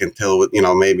looked like until,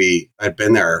 maybe I'd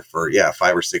been there for,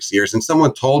 5 or 6 years. And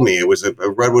someone told me it was a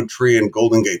redwood tree in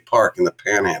Golden Gate Park in the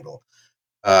Panhandle,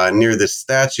 near this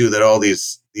statue that all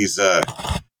these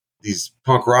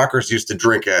punk rockers used to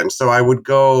drink at. And so I would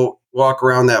go walk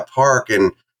around that park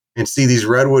and see these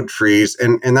redwood trees.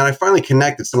 And then I finally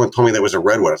connected. Someone told me that was a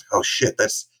redwood. I was like, oh shit,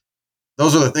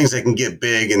 those are the things that can get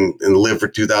big and live for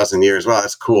 2,000 years. Wow,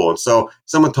 that's cool. And so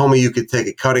someone told me you could take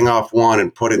a cutting off one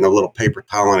and put it in a little paper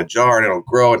towel in a jar and it'll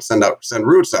grow and send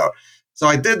roots out. So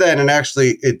I did that, and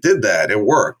actually it did that. It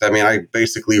worked. I mean, I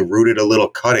basically rooted a little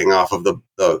cutting off of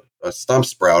a stump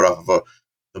sprout off of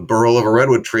the burl of a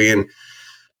redwood tree.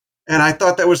 And I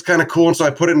thought that was kind of cool. And so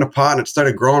I put it in a pot and it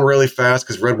started growing really fast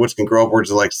because redwoods can grow upwards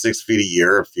of like 6 feet a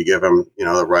year if you give them,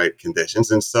 the right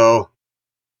conditions. And so,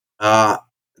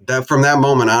 that from that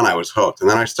moment on, I was hooked. And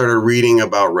then I started reading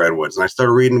about redwoods, and I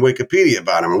started reading Wikipedia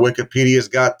about them. And Wikipedia's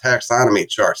got taxonomy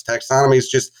charts. Taxonomy is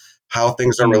just how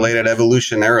things are related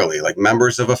evolutionarily, like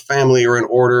members of a family or an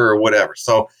order or whatever.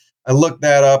 So I looked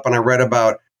that up and I read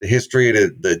about the history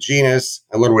of the genus.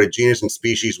 I learned what a genus and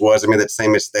species was. I made that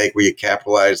same mistake where you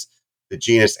capitalize the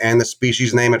genus and the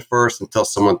species name at first until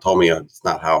someone told me it's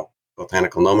not how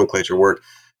botanical nomenclature worked.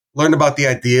 Learned about the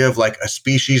idea of like a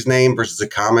species name versus a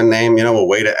common name, a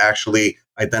way to actually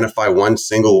identify one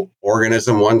single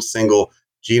organism, one single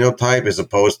genotype, as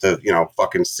opposed to,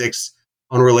 fucking 6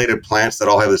 unrelated plants that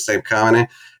all have the same common name.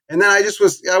 And then I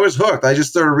was hooked. I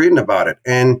just started reading about it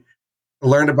and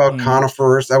learned about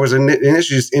conifers. I was initially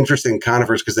just interested in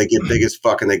conifers because they get big as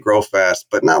fuck and they grow fast,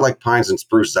 but not like pines and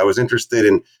spruces. I was interested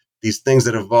in these things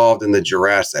that evolved in the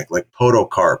Jurassic, like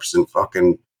podocarps and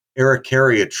fucking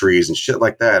Araucaria trees and shit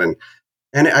like that.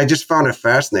 And I just found it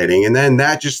fascinating. And then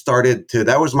that just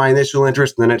that was my initial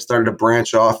interest. And then it started to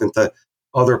branch off into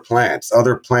other plants,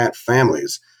 other plant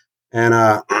families. And,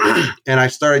 and I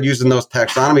started using those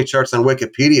taxonomy charts on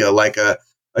Wikipedia, like a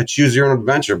choose your own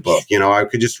adventure book. I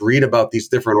could just read about these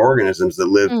different organisms that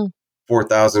lived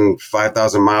 4,000,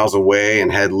 5,000 miles away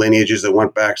and had lineages that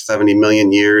went back 70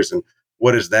 million years. And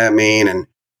what does that mean? And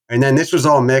then this was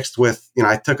all mixed with,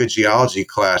 I took a geology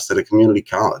class at a community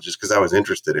college just because I was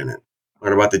interested in it,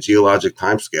 learn about the geologic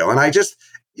timescale. And I just,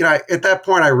 at that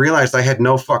point, I realized I had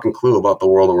no fucking clue about the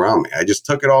world around me. I just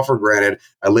took it all for granted.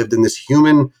 I lived in this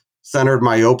human-centered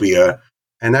myopia,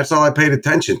 and that's all I paid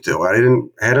attention to. I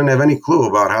didn't have any clue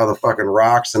about how the fucking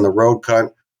rocks and the road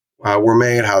cut were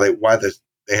made, why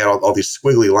they had all these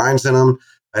squiggly lines in them.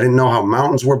 I didn't know how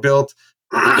mountains were built.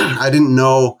 I didn't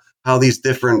know how these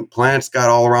different plants got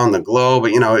all around the globe,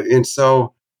 and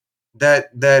so that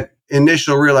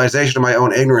initial realization of my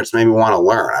own ignorance made me want to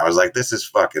learn. I was like, this is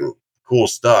fucking cool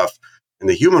stuff. And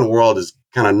the human world is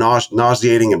kind of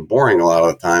nauseating and boring a lot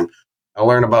of the time. I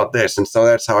learned about this. And so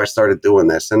that's how I started doing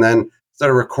this. And then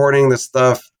started recording this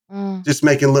stuff, just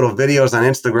making little videos on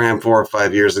Instagram 4 or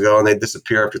 5 years ago, and they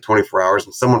disappear after 24 hours.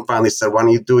 And someone finally said, why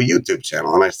don't you do a YouTube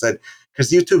channel? And I said,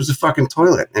 because YouTube's a fucking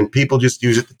toilet and people just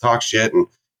use it to talk shit and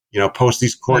post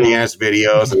these corny ass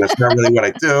videos, and that's not really what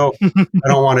I do. I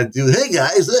don't want to do, hey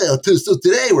guys, so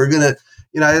today we're gonna,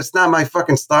 it's not my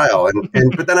fucking style.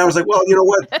 But then I was like, well, you know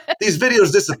what? These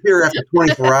videos disappear after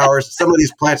 24 hours. Some of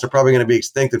these plants are probably going to be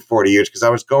extinct in 40 years, because I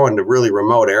was going to really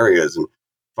remote areas and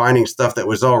finding stuff that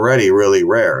was already really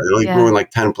rare. It only grew in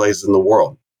like 10 places in the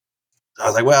world. So I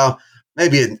was like, well,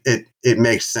 maybe it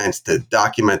makes sense to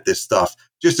document this stuff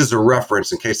just as a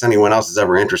reference in case anyone else is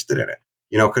ever interested in it.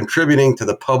 Contributing to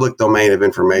the public domain of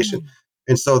information.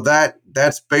 And so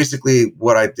that's basically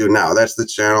what I do now. That's the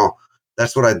channel.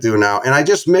 That's what I do now. And I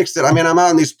just mixed it. I mean, I'm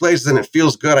out in these places and it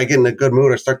feels good. I get in a good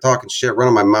mood. I start talking shit,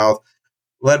 running my mouth,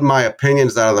 letting my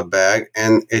opinions out of the bag,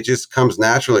 and it just comes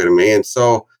naturally to me. And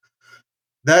so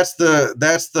that's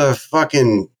the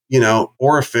fucking,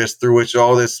 orifice through which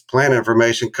all this plant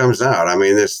information comes out. I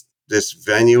mean, this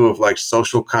venue of like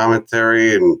social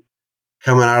commentary and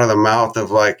coming out of the mouth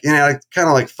of like, I kind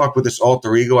of like fuck with this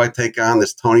alter ego I take on,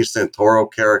 this Tony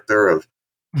Santoro character of,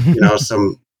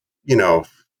 some,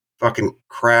 fucking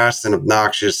crass and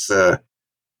obnoxious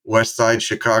West Side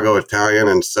Chicago Italian.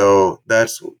 And so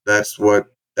that's what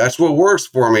works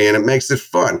for me, and it makes it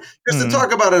fun. Just to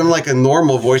talk about it in like a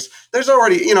normal voice, there's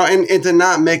already, and to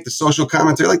not make the social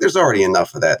commentary, like there's already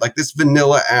enough of that. Like this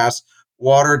vanilla ass,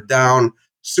 watered down,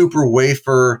 super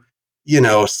wafer,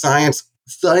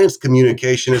 science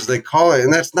communication, as they call it,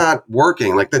 and that's not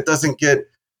working. Like that doesn't get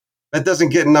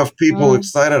enough people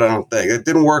excited. I don't think it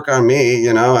didn't work on me.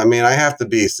 I mean, I have to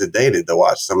be sedated to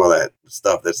watch some of that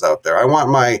stuff that's out there. I want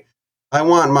my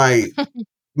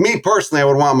me personally, I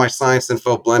would want my science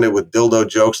info blended with dildo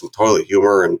jokes and toilet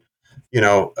humor and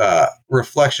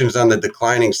reflections on the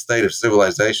declining state of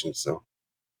civilization. So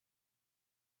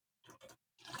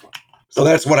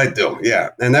that's what I do. Yeah.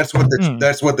 And that's what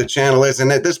the channel is.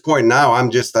 And at this point now, I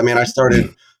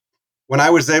started when I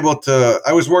was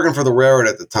working for the railroad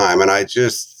at the time, and I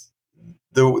just,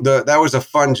 that was a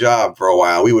fun job for a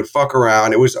while. We would fuck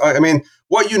around. It was,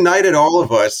 what united all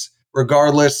of us,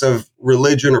 regardless of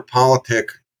religion or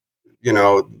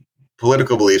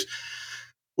political beliefs,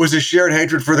 was a shared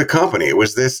hatred for the company. It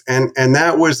was this, and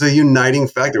that was a uniting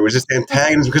factor. It was just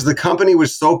antagonism because the company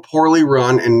was so poorly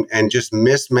run and just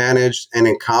mismanaged and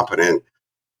incompetent.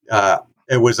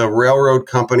 It was a railroad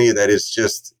company that is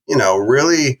just,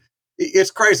 really,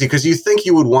 it's crazy because you think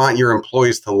you would want your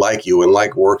employees to like you and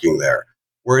like working there.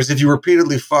 Whereas if you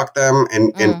repeatedly fuck them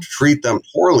and treat them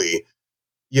poorly,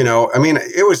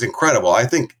 it was incredible. I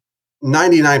think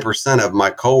 99% of my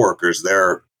coworkers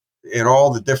there in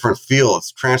all the different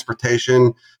fields,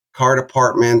 transportation, car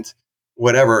department,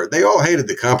 whatever, they all hated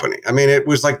the company. I mean, it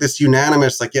was like this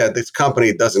unanimous, like, yeah, this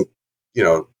company doesn't,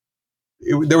 there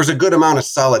was a good amount of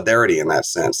solidarity in that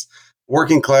sense,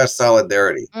 working class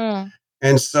solidarity.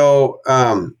 And so,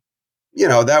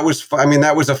 that was,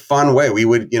 that was a fun way. We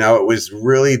would, it was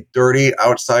really dirty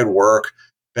outside work,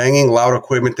 banging loud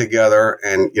equipment together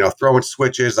and, throwing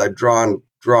switches. I'd drawn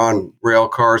rail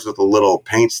cars with a little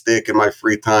paint stick in my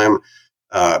free time,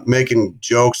 making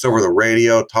jokes over the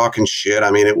radio, talking shit. I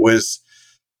mean, it was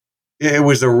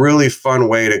a really fun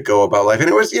way to go about life. And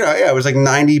it was, it was like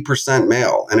 90%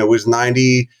 male, and it was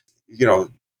 90,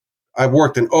 I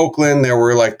worked in Oakland. There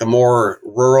were like the more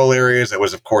rural areas. It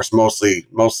was, of course, mostly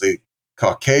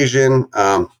Caucasian.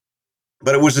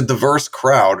 But it was a diverse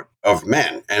crowd of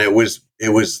men, and it was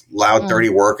loud, dirty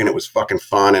work, and it was fucking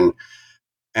fun.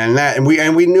 And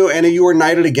we knew, and you were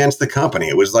united against the company.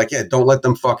 It was like, yeah, don't let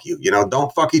them fuck you.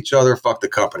 Don't fuck each other, fuck the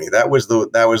company. That was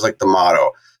like the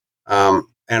motto.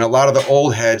 And a lot of the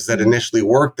old heads that initially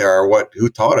worked there are who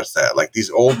taught us that. Like these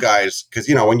old guys, because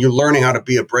when you're learning how to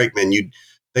be a brakeman,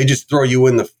 they just throw you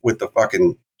in with the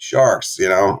fucking sharks.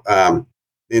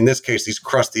 In this case, these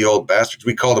crusty old bastards.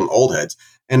 We called them old heads,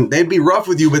 and they'd be rough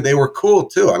with you, but they were cool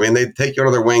too. I mean, they'd take you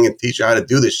under their wing and teach you how to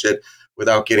do this shit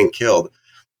without getting killed.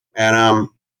 And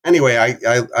anyway,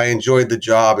 I enjoyed the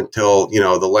job until,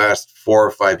 the last 4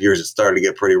 or 5 years, it started to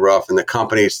get pretty rough. And the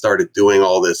company started doing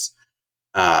all this,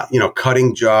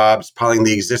 cutting jobs, piling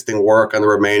the existing work on the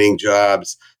remaining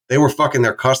jobs. They were fucking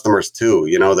their customers too.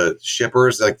 The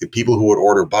shippers, like the people who would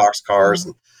order boxcars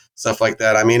and stuff like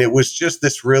that. I mean, it was just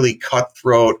this really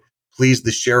cutthroat, please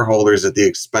the shareholders at the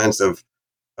expense of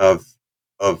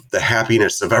the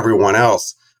happiness of everyone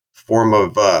else form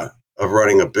of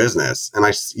running a business. And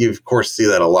you of course see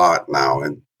that a lot now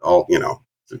in all,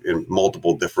 in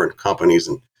multiple different companies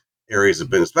and areas of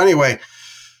business. But anyway,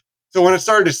 so when it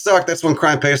started to suck, that's when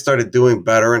Crime Pays started doing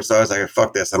better. And so I was like,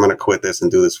 fuck this, I'm going to quit this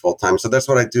and do this full time. So that's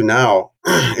what I do now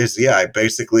is,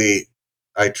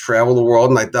 I travel the world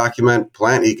and I document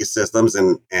plant ecosystems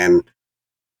and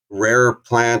rare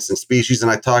plants and species,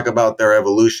 and I talk about their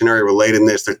evolutionary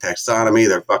relatedness, their taxonomy,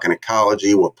 their fucking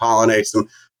ecology, what pollinates them,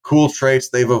 cool traits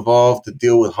they've evolved to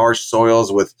deal with harsh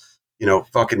soils with,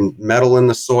 fucking metal in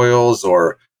the soils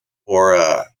or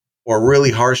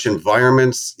really harsh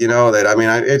environments,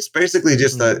 it's basically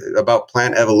just about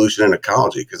plant evolution and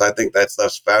ecology, because I think that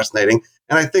stuff's fascinating.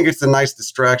 And I think it's a nice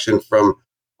distraction from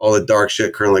all the dark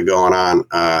shit currently going on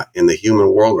in the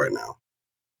human world right now.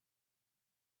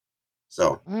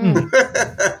 So, do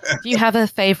you have a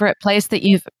favorite place that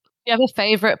you've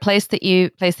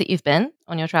been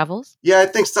on your travels? Yeah, I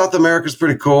think South America's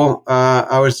pretty cool.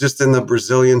 I was just in the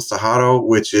Brazilian Cerrado,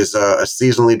 which is a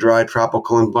seasonally dry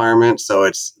tropical environment. So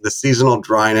it's the seasonal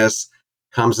dryness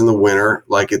comes in the winter,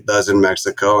 like it does in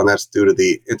Mexico, and that's due to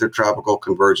the intertropical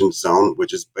convergence zone,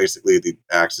 which is basically the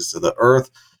axis of the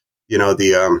Earth.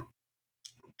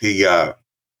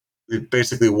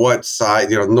 Basically what side,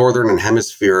 northern and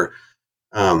hemisphere,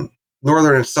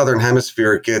 northern and southern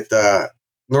hemisphere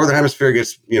northern hemisphere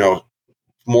gets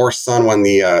more sun when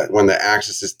the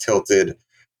axis is tilted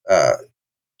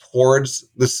towards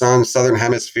the sun. Southern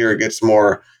hemisphere gets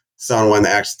more sun when the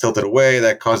axis is tilted away.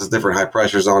 That causes different high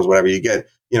pressure zones. Whatever you get,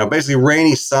 basically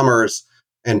rainy summers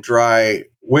and dry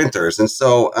winters. And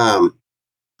so,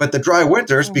 but the dry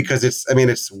winters, because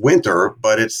it's winter,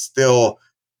 but it's still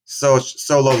so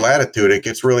low latitude, it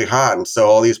gets really hot. And so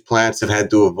all these plants have had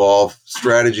to evolve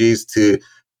strategies to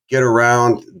get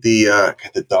around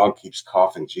the dog keeps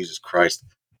coughing. Jesus Christ.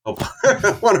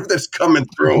 I wonder if that's coming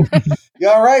through. You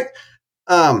all right?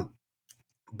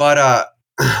 But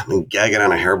I'm gagging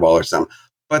on a hairball or something.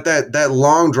 But that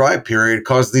long dry period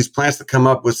caused these plants to come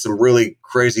up with some really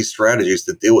crazy strategies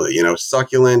to deal with it.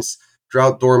 Succulents,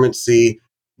 drought dormancy,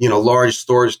 large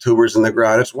storage tubers in the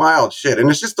ground. It's wild shit. And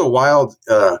it's just a wild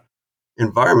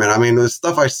environment. I mean, the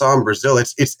stuff I saw in Brazil,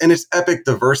 it's epic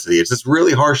diversity. It's this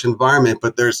really harsh environment,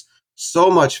 but there's so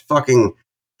much fucking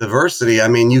diversity. I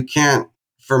mean, you can't,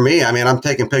 for me, I'm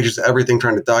taking pictures of everything,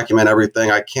 trying to document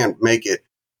everything. I can't make it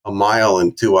a mile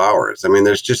in 2 hours. I mean,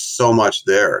 there's just so much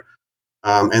there.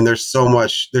 And there's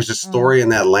a story in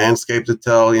that landscape to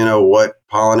tell, what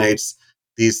pollinates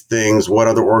these things, what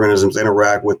other organisms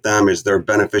interact with them. Is there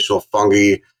beneficial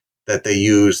fungi that they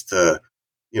use to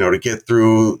get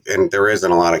through, and there is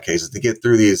in a lot of cases, to get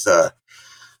through these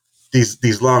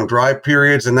long dry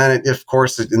periods. And then of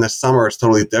course in the summer it's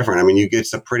totally different. I mean, you get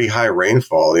some pretty high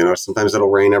rainfall, sometimes it'll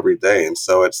rain every day. And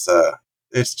so it's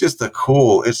just a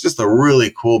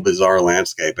really cool, bizarre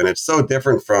landscape. And it's so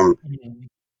different from,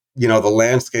 the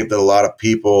landscape that a lot of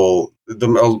people in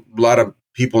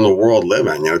the world live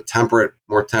in,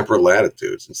 more temperate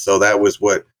latitudes. And so that was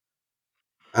what,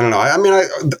 I don't know.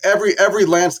 Every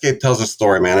landscape tells a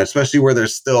story, man, especially where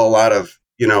there's still a lot of,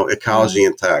 ecology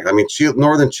intact. I mean,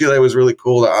 northern Chile was really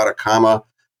cool. The Atacama,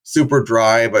 super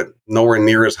dry, but nowhere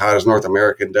near as hot as North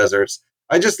American deserts.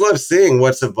 I just love seeing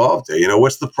what's evolved there.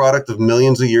 What's the product of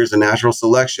millions of years of natural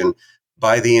selection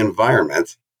by the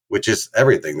environment, which is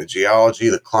everything: the geology,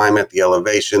 the climate, the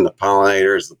elevation, the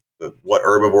pollinators, what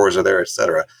herbivores are there, et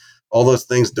cetera. All those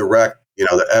things direct,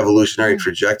 the evolutionary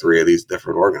trajectory of these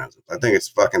different organisms. I think it's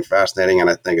fucking fascinating,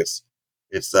 and I think it's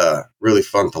really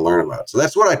fun to learn about. So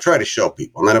that's what I try to show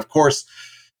people. And then, of course,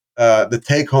 the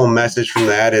take-home message from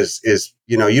that is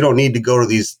you don't need to go to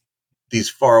these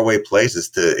faraway places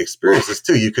to experience this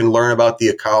too. You can learn about the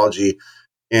ecology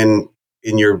in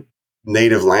your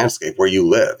native landscape where you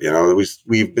live.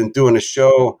 We've been doing a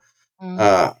show.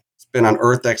 It's been on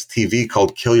EarthX TV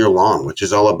called Kill Your Lawn, which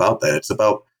is all about that. It's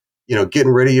about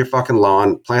getting rid of your fucking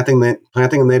lawn, planting a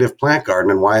native plant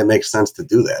garden, and why it makes sense to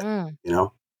do that.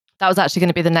 That was actually going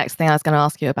to be the next thing I was going to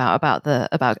ask you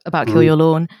about Kill Your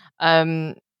Lawn.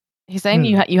 Hussein,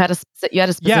 you had a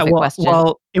specific question.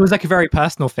 Well, it was like a very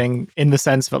personal thing in the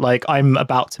sense that like I'm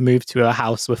about to move to a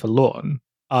house with a lawn,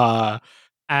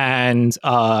 and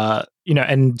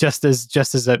just as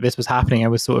this was happening, I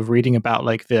was sort of reading about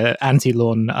like the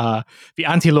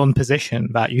anti-lawn position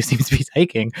that you seem to be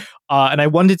taking, and I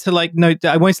wanted to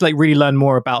really learn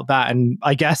more about that. And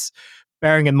I guess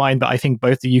bearing in mind that I think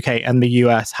both the UK and the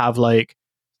US have like,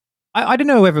 I don't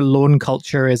know whether lawn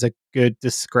culture is a good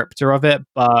descriptor of it,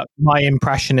 but my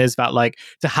impression is that like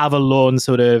to have a lawn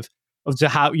or to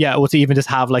even just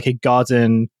have like a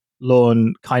garden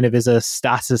lawn kind of is a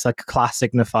status, like a class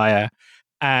signifier.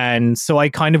 And so I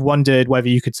kind of wondered whether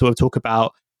you could sort of talk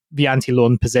about the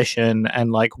anti-lawn position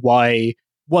and like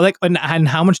and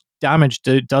how much damage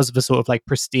does the sort of like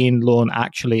pristine lawn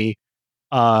actually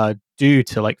do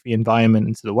to like the environment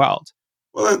and to the world.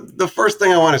 Well, the first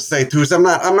thing I want to say too is I'm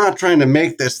not trying to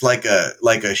make this like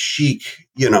a chic,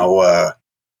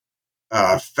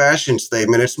 fashion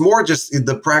statement. It's more just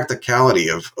the practicality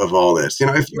of all this. You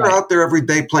know, if you're out there every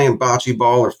day playing bocce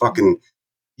ball or fucking,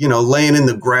 you know, laying in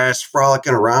the grass,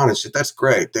 frolicking around and shit, that's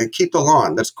great. They keep the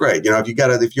lawn. That's great. You know,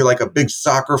 if you're like a big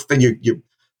soccer fan, you're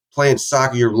playing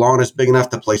soccer, your lawn is big enough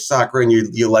to play soccer and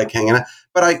you like hanging out.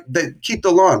 But they keep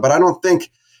the lawn. But I don't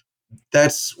think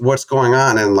that's what's going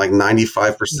on in like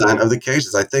 95% of the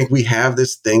cases. I think we have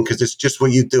this thing because it's just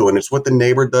what you do and it's what the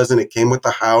neighbor does and it came with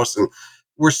the house, and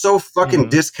we're so fucking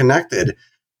disconnected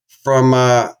from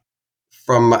the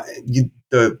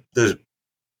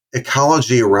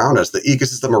ecology around us, the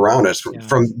ecosystem around us,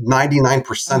 from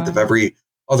 99% of every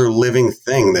other living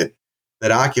thing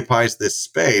that occupies this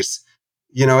space.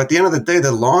 You know, at the end of the day,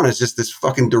 the lawn is just this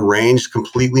fucking deranged,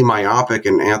 completely myopic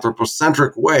and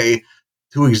anthropocentric way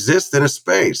to exist in a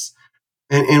space.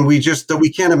 And we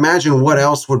can't imagine what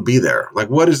else would be there. Like,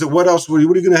 what is it? What else? What are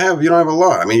you going to have if you don't have a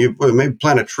lawn? I mean, you maybe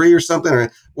plant a tree or something. Or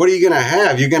what are you going to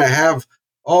have? You're going to have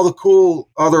all the cool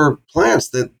other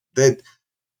plants that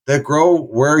grow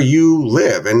where you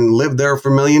live and live there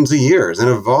for millions of years and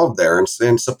evolve there and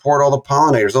support all the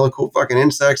pollinators, all the cool fucking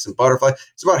insects and butterflies.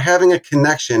 It's about having a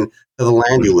connection to the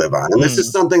land you live on. And this is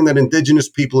something that indigenous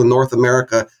people in North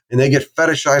America, and they get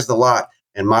fetishized a lot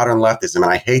in modern leftism. And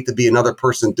I hate to be another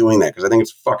person doing that because I think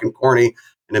it's fucking corny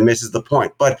and it misses the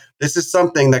point. But this is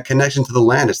something, that connection to the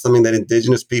land is something that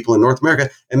indigenous people in North America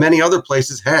and many other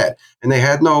places had, and they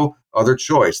had no other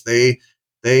choice.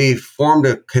 They formed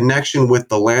a connection with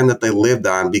the land that they lived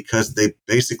on because they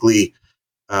basically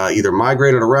either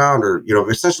migrated around or, you know,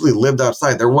 essentially lived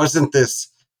outside. There wasn't this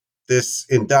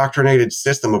indoctrinated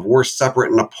system of we're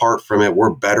separate and apart from it. We're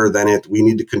better than it. We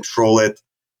need to control it.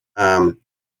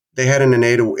 They had an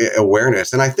innate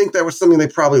awareness. And I think that was something they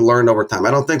probably learned over time.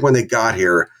 I don't think when they got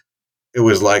here, it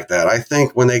was like that. I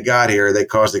think when they got here, they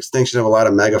caused extinction of a lot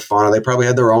of megafauna. They probably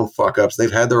had their own fuck ups. They've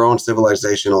had their own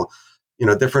civilizational, you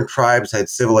know, different tribes had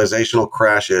civilizational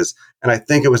crashes. And I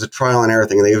think it was a trial and error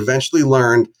thing. And they eventually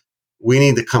learned we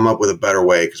need to come up with a better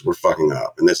way because we're fucking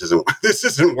up and this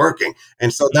isn't working.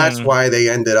 And so that's why they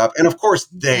ended up. And of course,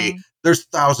 there's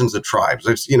thousands of tribes.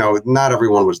 It's, you know, not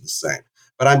everyone was the same.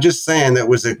 But I'm just saying that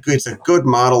it's a good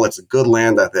model. It's a good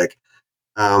land ethic.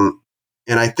 And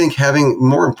I think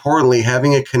more importantly,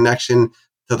 having a connection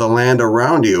to the land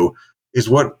around you is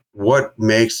what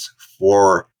makes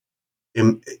for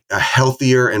a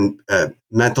healthier and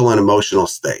mental and emotional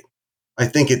state. I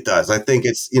think it does. I think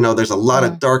it's, you know, there's a lot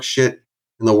of dark shit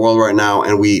in the world right now,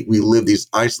 and we live these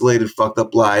isolated, fucked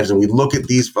up lives, and we look at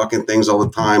these fucking things all the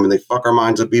time, and they fuck our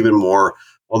minds up even more.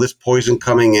 All this poison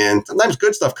coming in, sometimes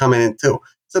good stuff coming in too.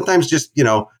 Sometimes just, you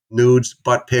know, nudes,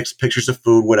 butt pics, pictures of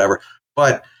food, whatever.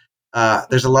 But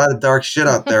there's a lot of dark shit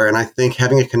out there, and I think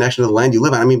having a connection to the land you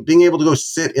live on, I mean, being able to go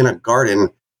sit in a garden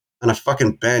on a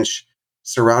fucking bench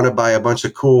surrounded by a bunch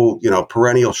of cool, you know,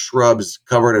 perennial shrubs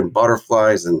covered in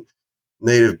butterflies and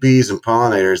native bees and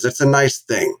pollinators, that's a nice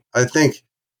thing. I think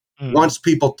once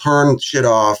people turn shit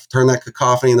off, turn that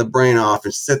cacophony in the brain off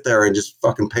and sit there and just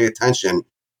fucking pay attention,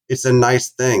 it's a nice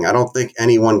thing. I don't think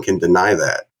anyone can deny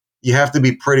that. You have to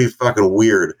be pretty fucking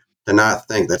weird to not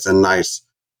think that's a nice,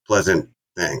 pleasant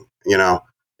thing, you know,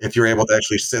 if you're able to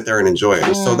actually sit there and enjoy it.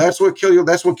 And so that's what Kill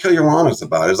Your Lawn is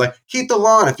about. It's like, keep the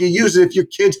lawn. If you use it, if your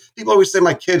kids, people always say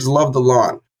my kids love the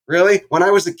lawn. Really? When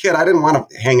I was a kid, I didn't want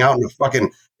to hang out in a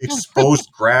fucking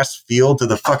exposed grass field to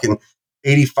the fucking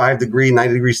 85 degree,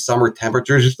 90 degree summer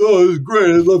temperatures. Just, oh, it's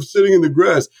great. I love sitting in the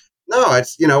grass. No,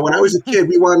 it's, you know, when I was a kid,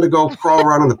 we wanted to go crawl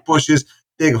around in the bushes,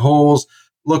 dig holes,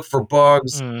 look for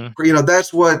bugs. You know,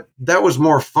 that was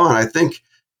more fun. I think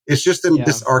it's just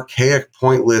this archaic,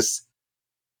 pointless,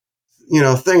 you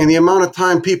know, thing. And the amount of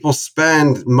time people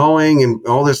spend mowing and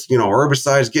all this, you know,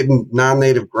 herbicides, getting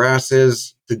non-native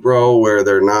grasses to grow where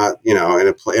they're not, you know, in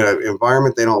an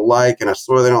environment they don't like, in a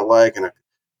soil they don't like, and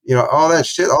you know, all that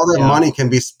shit, all that money can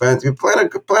be spent. You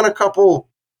plant a couple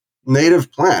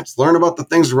native plants, learn about the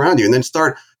things around you, and then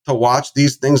start to watch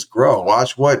these things grow.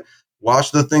 Watch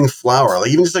the thing flower.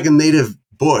 Like even just like a native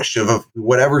bush of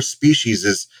whatever species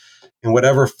is in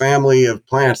whatever family of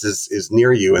plants is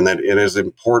near you, and that it is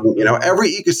important. You know,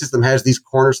 every ecosystem has these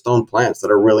cornerstone plants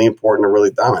that are really important and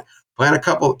really dominant. Plant a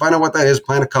couple, find out what that is,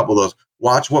 plant a couple of those.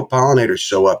 Watch what pollinators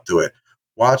show up to it.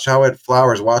 Watch how it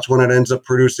flowers. Watch when it ends up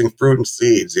producing fruit and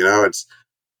seeds. You know,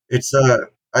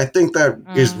 I think that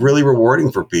is really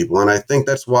rewarding for people. And I think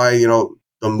that's why, you know,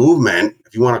 the movement,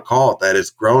 if you want to call it that, has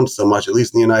grown so much, at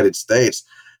least in the United States,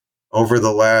 over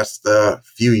the last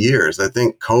few years. I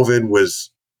think COVID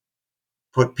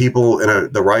put people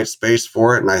in the right space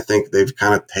for it. And I think they've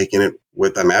kind of taken it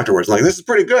with them afterwards. Like, this is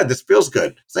pretty good. This feels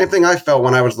good. Same thing I felt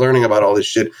when I was learning about all this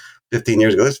shit 15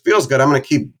 years ago. This feels good. I'm going to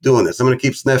keep doing this. I'm going to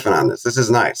keep sniffing on this. This is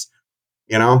nice.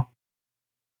 You know?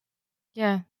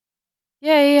 Yeah.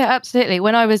 Yeah, absolutely.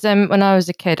 When I was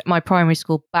a kid, my primary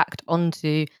school backed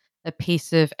onto a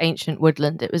piece of ancient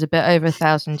woodland. It was a bit over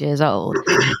 1,000 years old.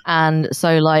 And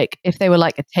so like if they were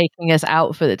like taking us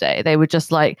out for the day, they would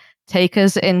just like take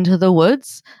us into the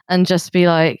woods and just be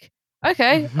like,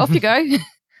 okay, off you go.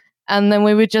 And then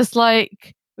we would just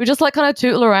like kind of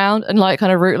tootle around and like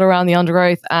kind of rootle around the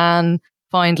undergrowth and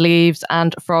find leaves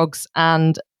and frogs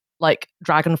and like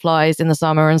dragonflies in the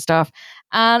summer and stuff.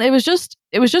 And it was just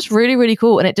really, really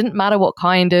cool. And it didn't matter what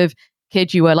kind of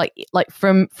kid you were, like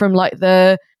from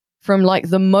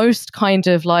the most kind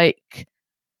of like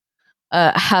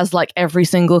has like every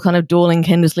single kind of Dorling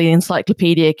Kindersley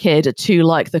encyclopedia kid to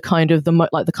like the kind of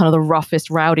the roughest,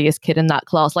 rowdiest kid in that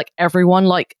class. Like everyone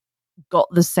like got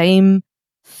the same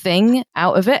thing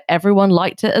out of it. Everyone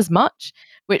liked it as much,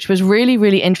 which was really,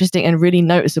 really interesting and really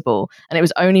noticeable. And it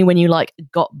was only when you like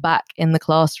got back in the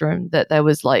classroom that there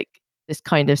was like this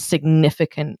kind of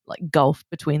significant like gulf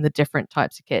between the different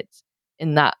types of kids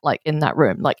in that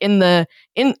room. Like in the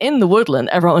woodland,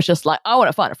 everyone was just like, I want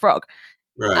to find a frog.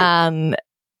 Right. And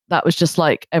that was just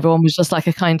like everyone was just like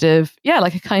a kind of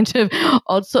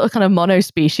odd sort of kind of mono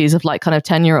species of like kind of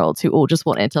 10-year-olds who all just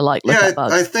wanted to like look at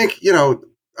bugs. I think,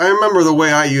 I remember the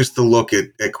way I used to look at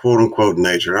quote unquote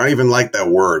nature. I don't even like that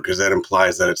word because that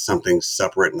implies that it's something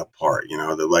separate and apart,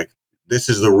 that like this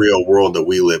is the real world that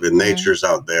we live in. Nature's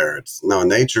out there.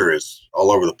 Nature is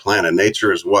all over the planet.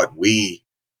 Nature is what we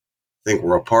think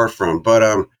we're apart from. But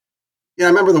I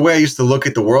remember the way I used to look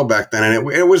at the world back then,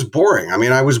 and it was boring. I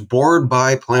mean, I was bored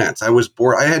by plants. I was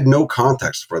bored. I had no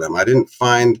context for them. I didn't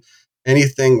find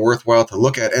anything worthwhile to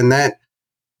look at. And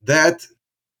that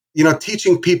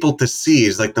teaching people to see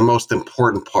is like the most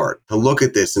important part. To look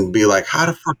at this and be like, how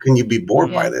the fuck can you be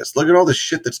bored by this? Look at all the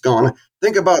shit that's going on.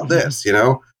 Think about this,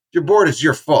 If you're bored, it's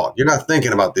your fault. You're not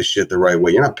thinking about this shit the right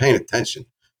way. You're not paying attention,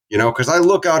 because I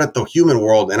look out at the human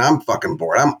world and I'm fucking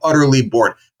bored. I'm utterly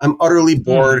bored. I'm utterly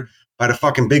bored by the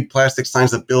fucking big plastic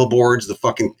signs, the billboards, the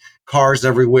fucking cars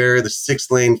everywhere, the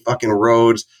 6-lane fucking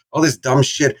roads, all this dumb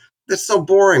shit. That's so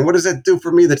boring. What does that do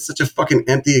for me? That's such a fucking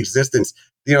empty existence.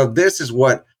 This is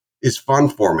what is fun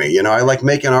for me. I like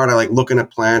making art. I like looking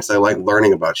at plants. I like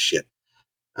learning about shit.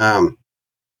 And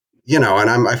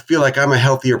I feel like I'm a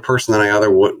healthier person than I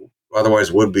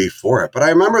otherwise would be for it. But I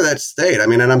remember that state. I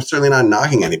mean, and I'm certainly not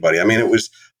knocking anybody. I mean, it was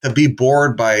to be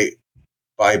bored by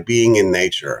being in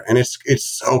nature. And it's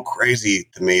so crazy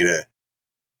to me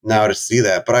to see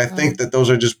that. But I think that those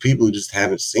are just people who just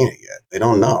haven't seen it yet. They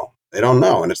don't know.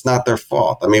 And it's not their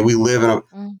fault. I mean, we live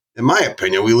in my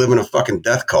opinion, we live in a fucking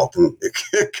death cult, and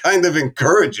it kind of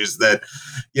encourages that,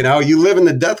 you live in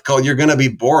the death cult, you're going to be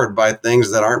bored by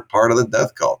things that aren't part of the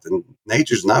death cult, and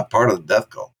nature's not part of the death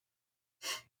cult.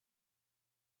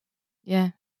 Yeah.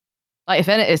 Like if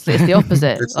anything, it's the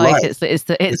opposite. It's like life.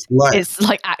 it's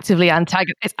like actively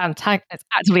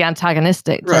actively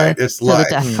antagonistic. Right. It's life,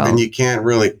 the death cult. And you can't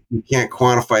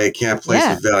quantify it, you can't place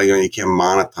a value, and you can't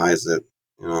monetize it.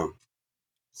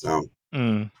 So.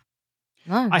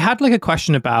 I had like a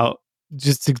question about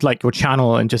just like your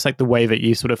channel and just like the way that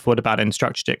you sort of thought about it and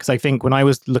structured it. Because I think when I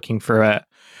was looking through it,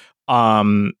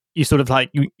 you sort of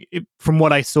like, from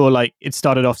what I saw, like it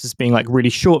started off as being like really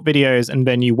short videos, and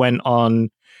then you went on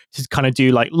to kind of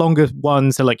do like longer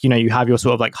ones. So like, you have your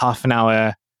sort of like half an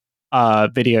hour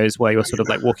videos where you're sort of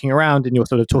like walking around and you're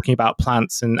sort of talking about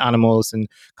plants and animals and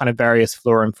kind of various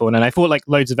flora and fauna. And I thought like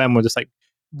loads of them were just like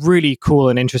really cool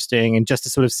and interesting, and just to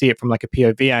sort of see it from like a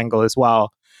POV angle as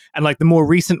well. And like the more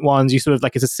recent ones, you sort of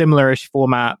like, it's a similar-ish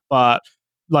format, but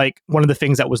like one of the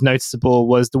things that was noticeable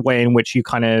was the way in which you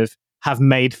kind of have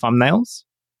made thumbnails.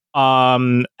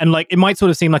 And like it might sort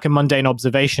of seem like a mundane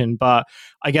observation, but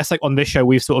I guess like on this show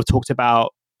we've sort of talked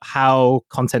about how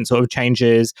content sort of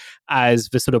changes as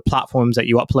the sort of platforms that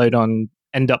you upload on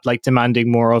end up like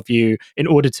demanding more of you in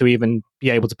order to even be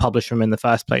able to publish them in the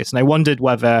first place. And I wondered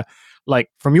whether, like,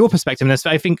 from your perspective, and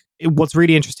I think what's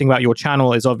really interesting about your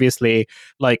channel is obviously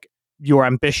like your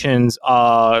ambitions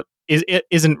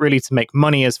isn't really to make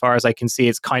money, as far as I can see.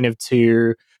 It's kind of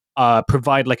to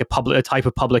provide like a type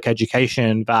of public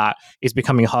education that is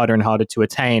becoming harder and harder to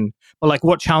attain. But like,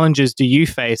 what challenges do you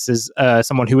face as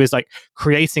someone who is like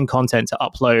creating content to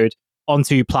upload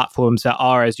onto platforms that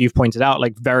are, as you've pointed out,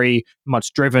 like very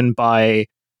much driven by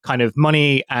kind of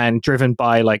money and driven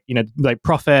by like, like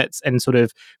profits, and sort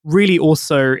of really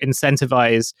also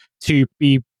incentivized to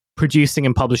be producing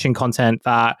and publishing content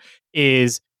that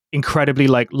is incredibly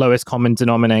like lowest common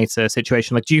denominator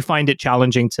situation? Like, do you find it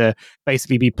challenging to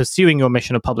basically be pursuing your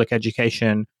mission of public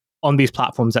education on these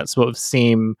platforms that sort of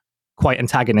seem quite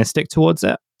antagonistic towards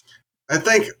it? I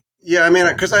think, yeah, I mean,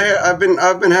 because I've been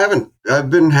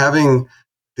having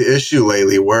the issue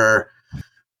lately where,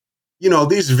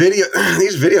 these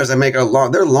videos I make are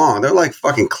long. They're long. They're like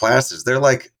fucking classes. They're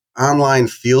like online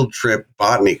field trip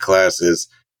botany classes.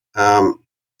 And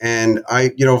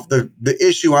the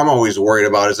issue I'm always worried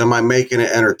about is, am I making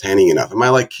it entertaining enough? Am I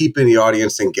like keeping the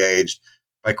audience engaged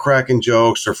by cracking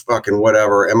jokes or fucking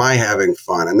whatever? Am I having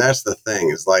fun? And that's the thing,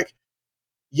 is like,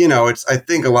 I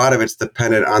think a lot of it's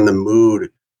dependent on the mood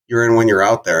you're in when you're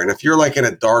out there. And if you're like in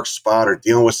a dark spot or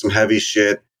dealing with some heavy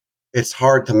shit, it's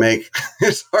hard to make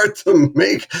some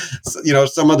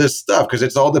of this stuff, because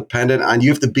it's all dependent on, you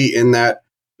have to be in that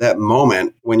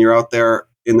moment when you're out there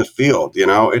in the field.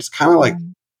 It's kind of like,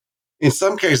 in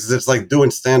some cases, it's like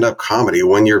doing stand-up comedy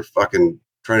when you're fucking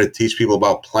trying to teach people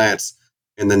about plants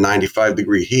in the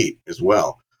 95-degree heat as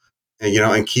well. And,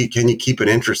 can you keep it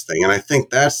interesting? And I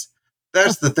think that's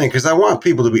the thing, because I want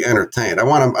people to be entertained. I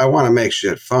want to make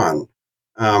shit fun.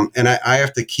 And I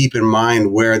have to keep in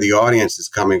mind where the audience is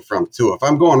coming from too. If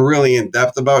I'm going really in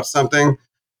depth about something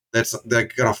they're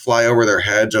going to fly over their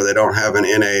heads, or they don't have an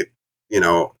innate,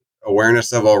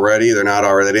 awareness of already, they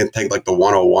didn't take like the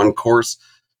 101 course,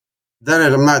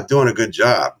 then I'm not doing a good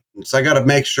job. So I got to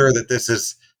make sure that this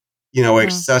is,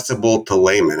 accessible to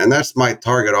laymen. And that's my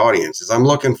target audience. Is I'm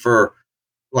looking for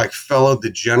like fellow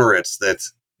degenerates that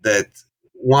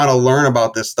want to learn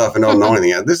about this stuff and don't know anything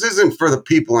yet. This isn't for the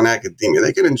people in academia.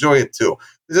 They can enjoy it too.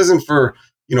 This isn't for,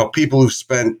 people who've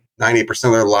spent 90%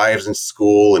 of their lives in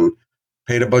school and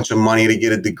paid a bunch of money to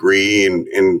get a degree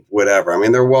and whatever. I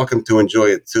mean, they're welcome to enjoy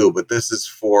it too, but this is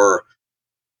for,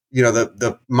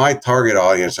 my target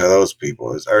audience are those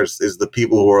people, is the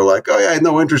people who are like, oh yeah, I had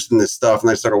no interest in this stuff,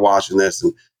 and I started watching this,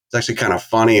 and it's actually kind of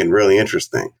funny and really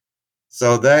interesting.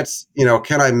 So that's,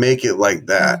 can I make it like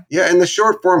that? Yeah. And the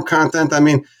short form content, I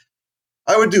mean,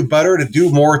 I would do better to do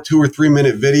more 2 or 3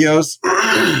 minute videos.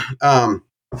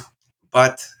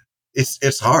 But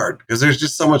it's hard because there's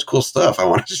just so much cool stuff I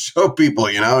want to show people,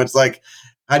 it's like,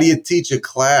 how do you teach a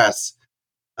class,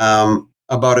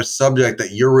 about a subject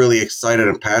that you're really excited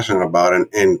and passionate about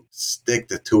and stick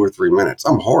to 2 or 3 minutes?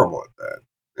 I'm horrible at that.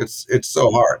 It's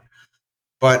so hard.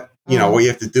 But, what you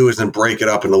have to do is then break it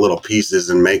up into little pieces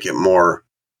and make it more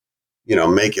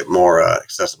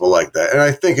accessible like that. And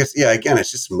I think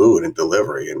it's just mood and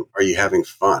delivery. And are you having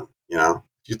fun? If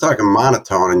you're talking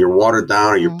monotone and you're watered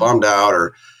down, or you're bummed out,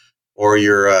 or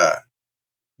you're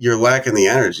lacking the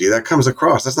energy, that comes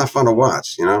across. That's not fun to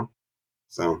watch,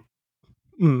 So.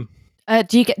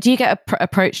 Do you get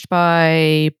approached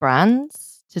by brands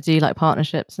to do like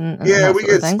partnerships and yeah, we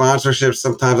get sponsorships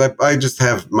sometimes. I just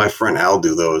have my friend Al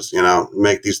do those,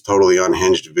 make these totally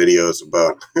unhinged videos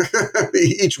about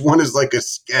each one is like a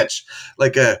sketch,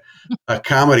 like a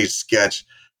comedy sketch.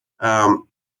 And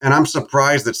I'm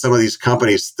surprised that some of these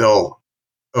companies still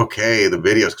okay the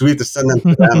videos, because we have to send them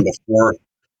to them before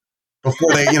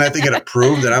they, they get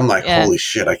approved. And I'm like, holy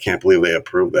shit, I can't believe they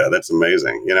approved that. That's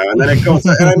amazing, and then it goes,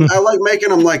 and I like making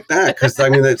them like that, because I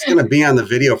mean, it's going to be on the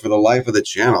video for the life of the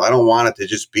channel. I don't want it to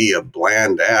just be a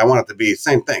bland ad. I want it to be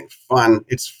same thing, fun.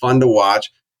 It's fun to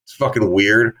watch. It's fucking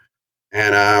weird.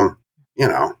 And, that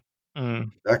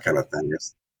kind of thing.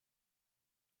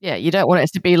 Yeah. You don't want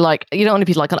it to be like,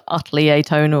 an utterly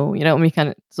atonal, you don't want to be kind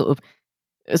of sort of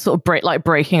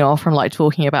breaking off from like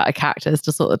talking about a cactus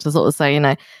to sort of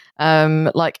say,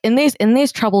 like in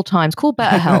these troubled times, call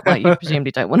BetterHelp. Like you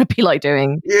presumably don't want to be like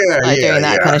doing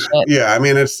that kind of shit. Yeah, I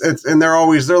mean it's and they're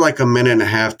like a minute and a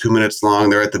half, 2 minutes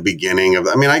long. They're at the beginning of.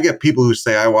 I mean, I get people who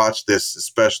say I watch this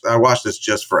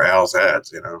just for Al's ads,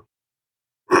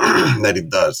 that he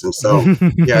does, and so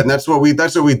and that's what we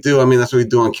do. I mean, that's what we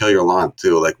do on Kill Your Lawn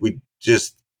too. Like we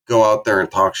just go out there and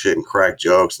talk shit and crack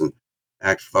jokes and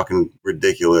act fucking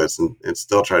ridiculous and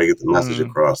still try to get the message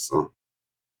across. So.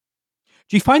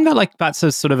 Do you find that like that's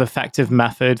a sort of effective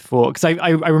method for, because I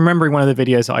remember one of the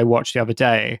videos that I watched the other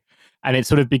day, and it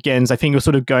sort of begins, I think you're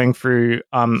sort of going through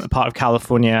a part of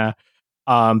California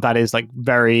that is like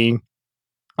very,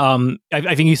 I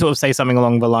think you sort of say something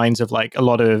along the lines of like a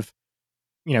lot of,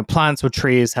 plants or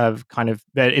trees have kind of,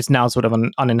 it's now sort of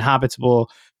uninhabitable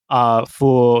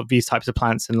for these types of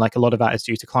plants, and like a lot of that is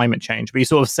due to climate change. But you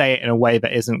sort of say it in a way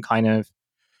that isn't kind of,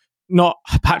 not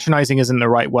patronizing isn't the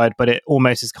right word, but it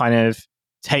almost is kind of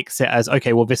takes it as,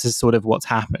 okay, well, this is sort of what's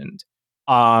happened.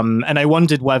 And I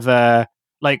wondered whether,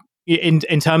 like,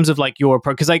 in terms of like your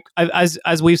approach, because like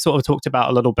as we've sort of talked about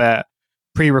a little bit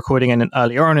pre-recording and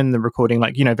earlier on in the recording,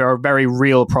 like, there are very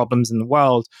real problems in the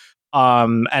world.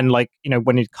 And like,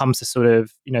 when it comes to sort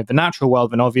of, the natural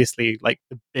world, then obviously like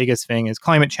the biggest thing is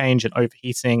climate change and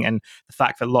overheating, and the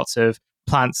fact that lots of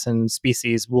plants and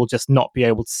species will just not be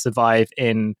able to survive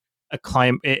in a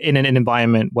climate, in an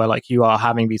environment where like you are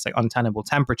having these like untenable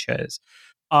temperatures.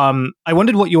 I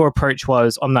wondered what your approach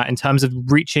was on that in terms of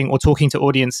reaching or talking to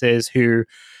audiences who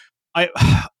I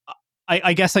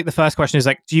I guess like the first question is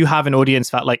like, do you have an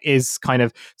audience that like is kind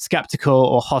of skeptical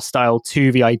or hostile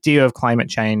to the idea of climate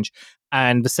change?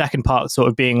 And the second part sort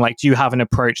of being like, do you have an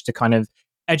approach to kind of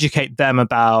educate them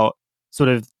about sort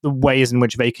of the ways in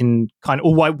which they can kind of,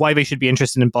 or why they should be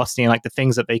interested in Boston and like the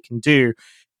things that they can do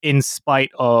in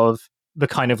spite of the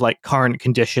kind of like current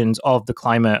conditions of the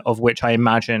climate, of which I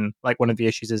imagine like one of the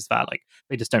issues is that like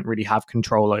they just don't really have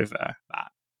control over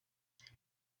that.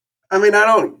 I mean,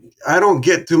 I don't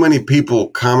get too many people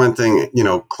commenting,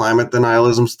 climate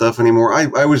denialism stuff anymore.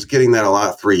 I was getting that a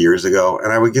lot 3 years ago,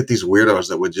 and I would get these weirdos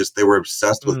that they were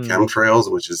obsessed with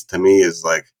chemtrails, which is to me is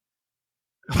like,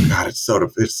 oh God, it's so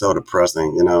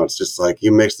depressing. It's just like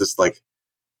you mix this like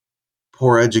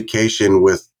poor education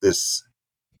with this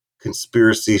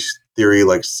conspiracy theory,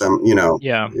 like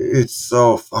it's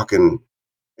so fucking,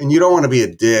 and you don't want to be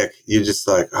a dick. You're just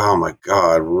like, oh my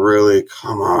God, really?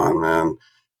 Come on, man.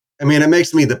 I mean, it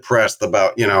makes me depressed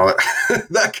about,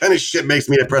 that kind of shit makes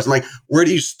me depressed. I'm like, where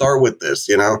do you start with this?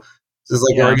 This is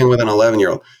like arguing with an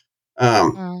 11-year-old,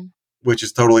 which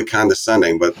is totally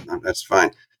condescending, but that's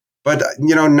fine. But,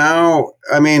 now,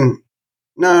 I mean,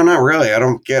 no, not really. I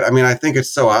think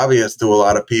it's so obvious to a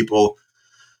lot of people,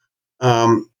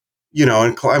 and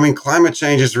climate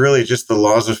change is really just the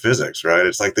laws of physics, right?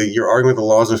 It's like you're arguing with the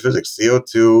laws of physics.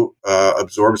 CO2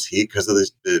 absorbs heat because of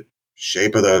the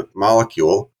shape of the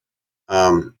molecule.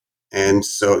 And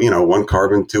so, one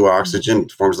carbon, two oxygen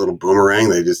forms a little boomerang.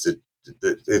 It's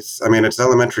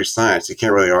elementary science. You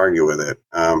can't really argue with it.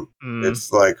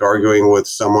 It's like arguing with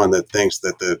someone that thinks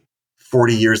that the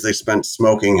 40 years they spent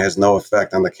smoking has no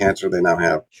effect on the cancer they now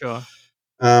have. Sure.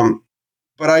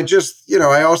 But I just,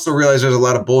 I also realize there's a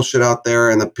lot of bullshit out there,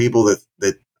 and the people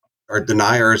that are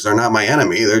deniers are not my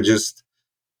enemy. They're just,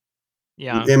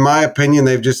 in my opinion,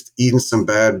 they've just eaten some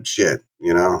bad shit.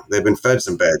 They've been fed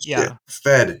some bad shit.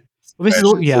 Fed. Well, this is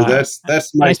So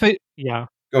that's my.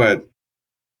 Go ahead.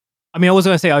 I mean, I was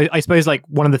going to say, I suppose like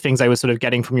one of the things I was sort of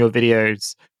getting from your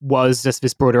videos was just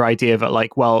this broader idea that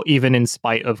like, well, even in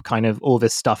spite of kind of all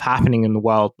this stuff happening in the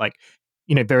world, like,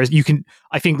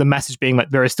 I think the message being that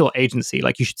there is still agency.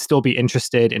 Like you should still be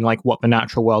interested in like what the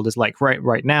natural world is like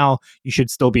right now. You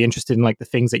should still be interested in like the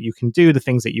things that you can do, the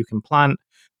things that you can plant.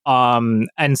 And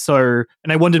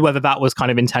I wondered whether that was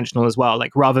kind of intentional as well,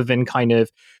 like rather than kind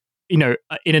of,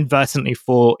 inadvertently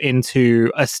fall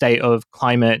into a state of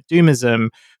climate doomism,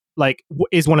 like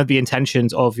is one of the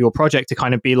intentions of your project to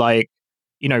kind of be like,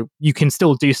 you can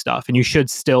still do stuff and you should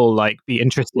still like be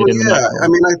interested in the natural. I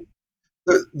mean,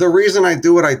 the reason I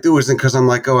do what I do isn't because I'm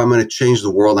like, oh, I'm going to change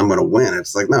the world, I'm going to win.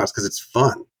 It's like, no, it's because it's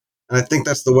fun. And I think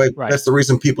that's the way, that's the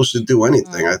reason people should do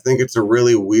anything. I think it's a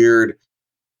really weird,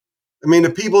 I mean,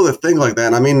 the people that think like that,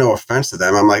 and I mean, no offense to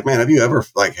them, I'm like, man, have you ever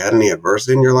like had any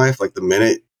adversity in your life? Like the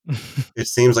minute it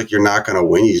seems like you're not going to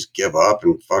win, you just give up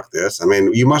and fuck this. I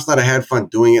mean, you must not have had fun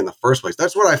doing it in the first place.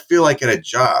 That's what I feel like at a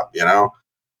job,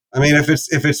 I mean, if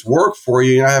it's work for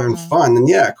you, you're not having fun, then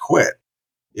yeah, quit,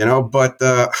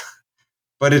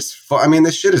 but it's fun. I mean,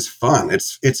 this shit is fun.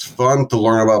 It's fun to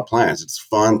learn about plants. It's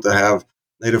fun to have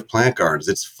native plant gardens.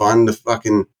 It's fun to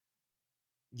fucking,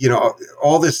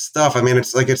 all this stuff. I mean,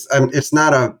 it's like, it's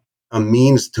not a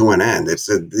means to an end. It's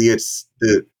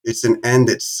an end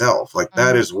itself. Like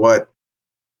that is what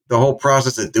the whole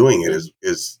process of doing it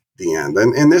is the end.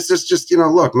 And this is just,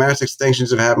 look, mass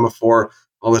extinctions have happened before,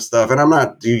 all this stuff. And I'm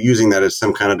not using that as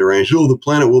some kind of deranged, the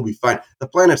planet will be fine. The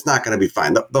planet's not going to be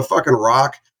fine. The fucking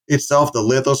rock itself, the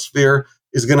lithosphere,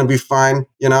 is going to be fine,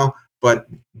 but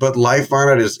life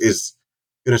on it is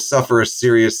going to suffer a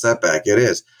serious setback. It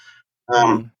is.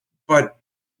 But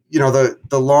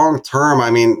the long term,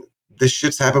 I mean, this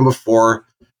shit's happened before.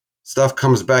 Stuff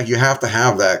comes back. You have to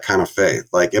have that kind of faith.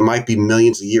 Like it might be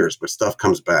millions of years, but stuff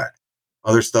comes back.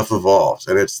 Other stuff evolves.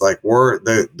 And it's like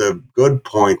the good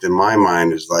point in my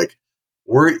mind is like,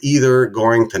 we're either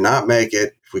going to not make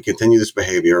it if we continue this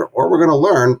behavior, or we're going to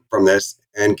learn from this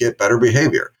and get better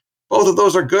behavior. Both of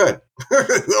those are good. Both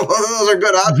of those are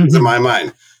good options in my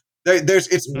mind.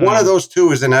 One of those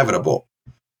two is inevitable.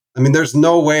 I mean, there's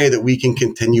no way that we can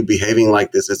continue behaving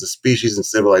like this as a species and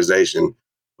civilization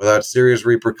without serious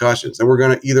repercussions. And we're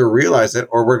going to either realize it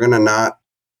or we're going to not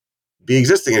be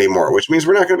existing anymore, which means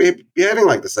we're not going to be behaving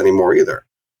like this anymore either.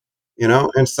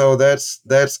 And so that's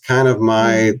kind of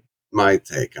my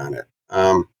take on it.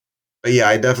 But yeah,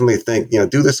 I definitely think,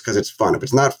 do this because it's fun. If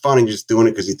it's not fun and you're just doing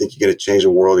it because you think you're going to change the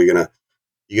world, you're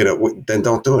then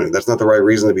don't do it. That's not the right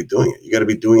reason to be doing it. You got to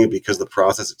be doing it because the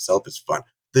process itself is fun.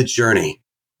 The journey,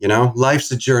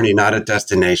 life's a journey, not a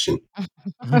destination.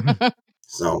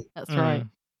 So that's right.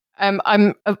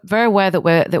 I'm very aware that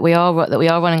we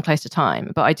are running close to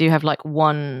time, but I do have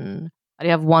one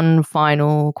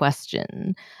final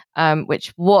question,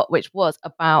 which was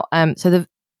about the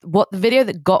video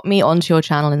that got me onto your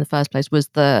channel in the first place was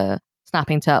the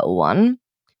snapping turtle one,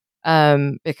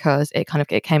 because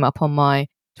it came up on my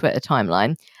Twitter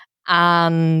timeline,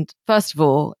 and first of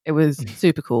all, it was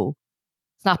super cool.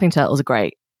 Snapping turtles are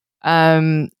great.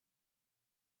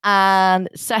 And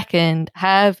second,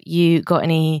 have you got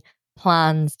any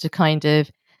plans to kind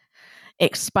of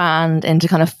expand into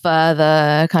kind of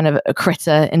further kind of a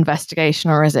critter investigation,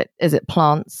 or is it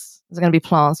plants? Is it going to be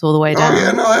plants all the way down? Oh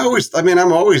yeah, no.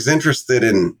 I'm always interested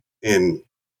in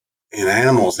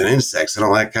animals and insects and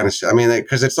all that kind of shit. I mean,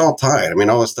 because it's all tied. I mean,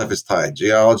 all this stuff is tied: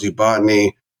 geology,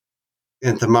 botany,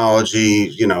 entomology.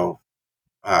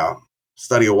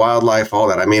 Study of wildlife, all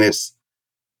that. I mean, it's.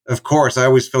 Of course, I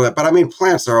always feel that, but I mean,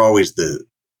 plants are always the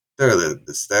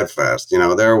steadfast.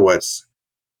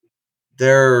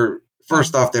 They're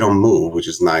first off, they don't move, which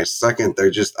is nice. Second, they're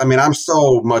just. I mean, I'm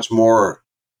so much more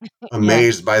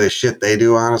amazed by the shit they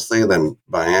do, honestly, than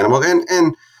by animals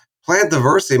and plant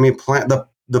diversity. I mean,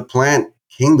 the plant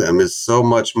kingdom is so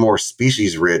much more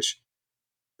species rich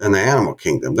than the animal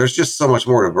kingdom. There's just so much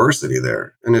more diversity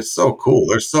there, and it's so cool.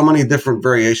 There's so many different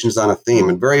variations on a theme,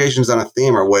 and variations on a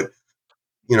theme are what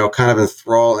kind of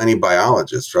enthrall any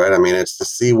biologist, right? I mean, it's to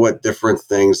see what different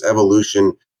things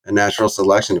evolution and natural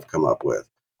selection have come up with.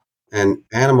 And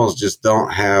animals just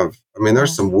don't have, I mean,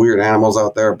 there's some weird animals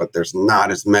out there, but there's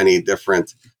not as many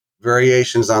different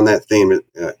variations on that theme in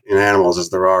animals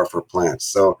as there are for plants.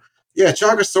 So, yeah,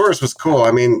 Chongosaurus was cool.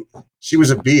 I mean, she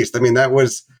was a beast. I mean, that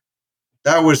was,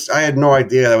 I had no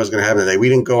idea that was going to happen today. We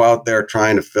didn't go out there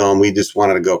trying to film. We just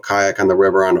wanted to go kayak on the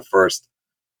river on the first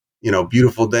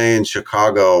beautiful day in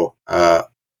Chicago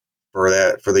for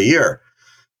the year.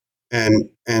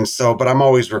 And so, but I'm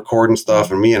always recording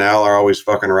stuff, and me and Al are always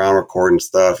fucking around recording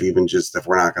stuff, even just if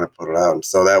we're not going to put it out. And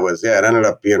so that was, it ended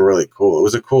up being really cool. It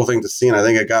was a cool thing to see, and I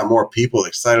think it got more people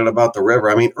excited about the river.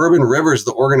 I mean, Urban Rivers,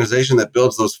 the organization that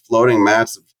builds those floating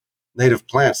mats of native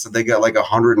plants, said they got like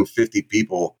 150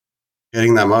 people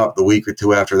hitting them up the week or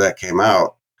two after that came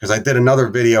out. Because I did another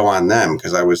video on them,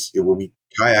 because when we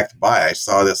kayaked by, I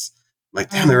saw this, like,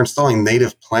 damn, they're installing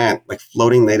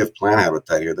floating native plant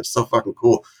habitat here. That's so fucking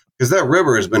cool. Because that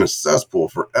river has been a cesspool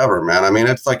forever, man. I mean,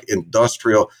 it's like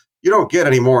industrial. You don't get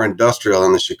any more industrial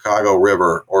than the Chicago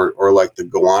River or like the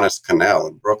Gowanus Canal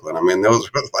in Brooklyn. I mean, those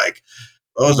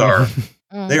are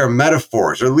they are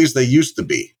metaphors, or at least they used to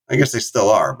be. I guess they still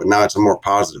are, but now it's a more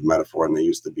positive metaphor than they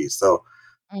used to be. So,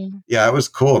 yeah, it was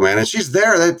cool, man. And she's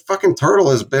there. That fucking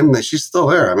turtle she's still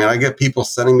there. I mean, I get people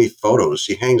sending me photos.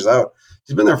 She hangs out.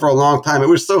 She's been there for a long time. It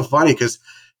was so funny because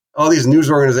all these news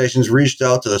organizations reached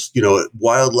out to us,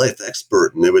 wildlife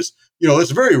expert, and it was,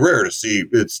 it's very rare to see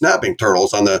snapping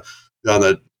turtles on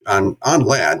land,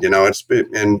 it's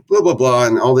and blah blah blah,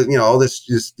 and all this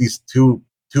just these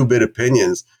two-bit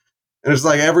opinions, and it's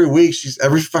like every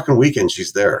fucking weekend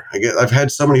she's there. I've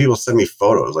had so many people send me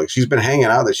photos, like she's been hanging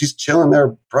out there, she's chilling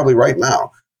there probably right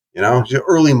now,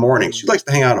 early mornings. She likes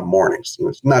to hang out in mornings,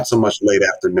 not so much late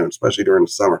afternoon, especially during the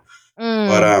summer,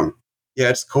 but yeah,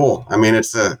 it's cool. I mean,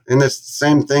 and this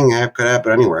same thing could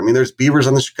happen anywhere. I mean, there's beavers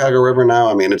on the Chicago River now.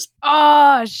 I mean, it's...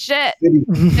 Oh, shit.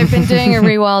 They've been doing a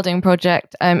rewilding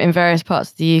project in various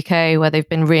parts of the UK where they've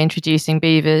been reintroducing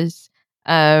beavers.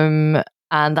 And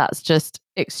that's just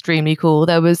extremely cool.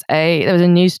 There was a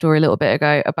news story a little bit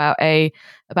ago about a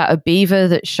beaver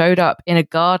that showed up in a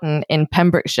garden in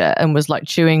Pembrokeshire and was like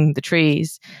chewing the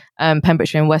trees,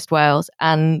 Pembrokeshire in West Wales.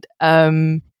 And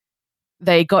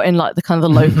they got in like the kind of the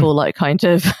local kind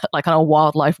of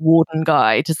wildlife warden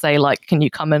guy to say, like, can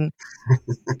you come and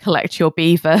collect your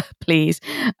beaver, please?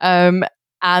 And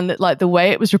like the way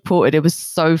it was reported, it was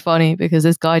so funny because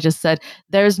this guy just said,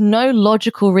 there is no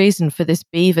logical reason for this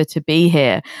beaver to be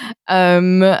here.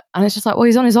 And it's just like, well,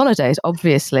 he's on his holidays,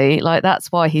 obviously. Like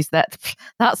that's why he's there.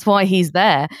 That's why he's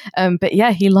there. But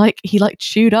yeah, he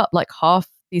chewed up like half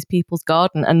these people's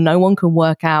garden, and no one can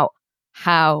work out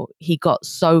how he got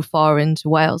so far into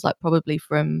Wales, probably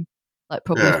from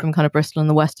kind of Bristol and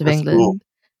the west of England.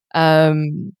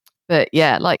 Cool. But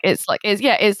yeah, it's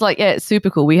super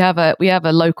cool. We have a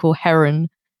local heron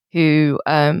who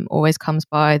always comes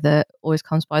by the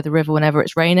river whenever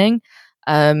it's raining,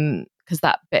 because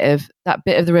that bit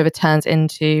of the river turns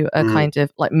into a kind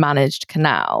of like managed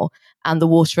canal, and the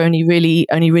water only really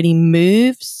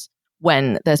moves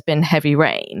when there's been heavy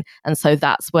rain, and so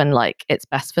that's when like it's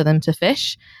best for them to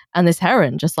fish. And this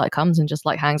heron just like comes and just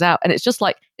like hangs out, and it's just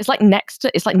like it's like next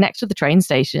to the train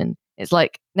station. It's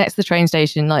like next to the train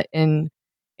station, like in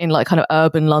like kind of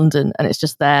urban London, and it's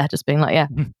just there, just being like, yeah.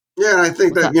 Yeah, and I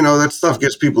think that, that stuff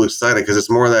gets people excited because it's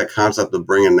more of that concept of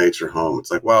bringing nature home. It's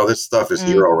like, wow, this stuff is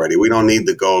here already. We don't need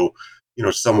to go,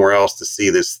 somewhere else to see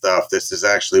this stuff. This is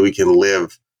actually, we can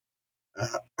live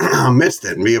amidst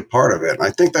it and be a part of it. And I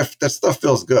think that stuff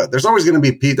feels good. There's always going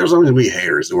to be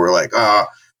haters who are like,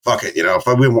 fuck it, if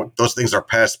we want, those things are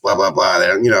pests, blah blah blah.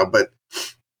 But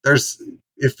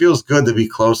it feels good to be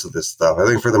close to this stuff. I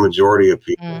think for the majority of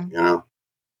people,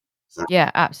 So.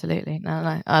 Yeah, absolutely.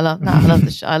 No, I love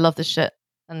I love the shit.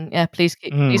 And yeah, please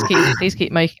keep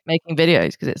making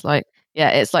videos, because it's like,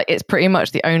 it's pretty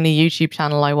much the only YouTube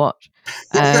channel I watch.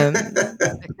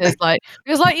 Because like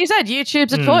you said,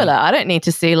 YouTube's a toilet. I don't need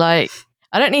to see like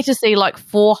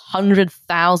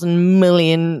 400,000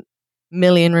 million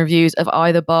reviews of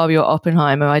either Barbie or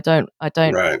Oppenheimer. I don't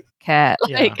right. care.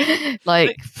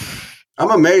 Like I'm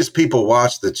amazed people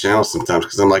watch the channel sometimes,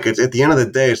 because I'm like, it's, at the end of the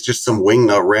day, it's just some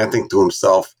wingnut ranting to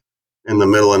himself in the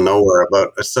middle of nowhere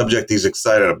about a subject he's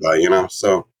excited about,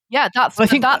 So yeah, that's I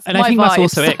think that's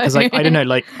also it, because like I don't know,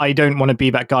 like I don't want to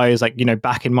be that guy who's like,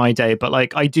 back in my day, but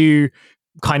like I do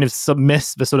kind of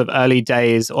miss the sort of early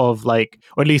days of like,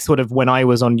 or at least sort of when I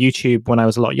was on YouTube when I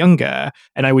was a lot younger,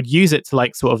 and I would use it to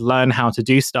like sort of learn how to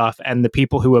do stuff, and the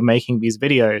people who were making these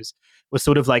videos were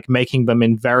sort of like making them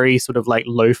in very sort of like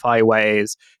lo-fi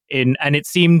ways and it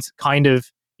seemed kind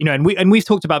of, and we've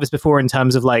talked about this before in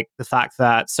terms of like the fact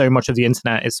that so much of the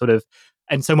internet is sort of,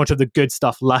 and so much of the good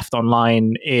stuff left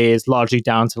online is largely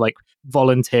down to like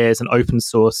volunteers and open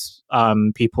source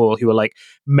people who are like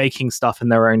making stuff in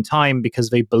their own time because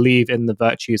they believe in the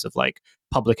virtues of like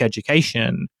public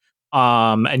education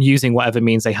and using whatever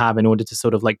means they have in order to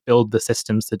sort of like build the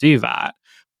systems to do that.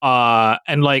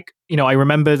 And like, I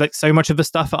remember like so much of the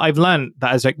stuff that I've learned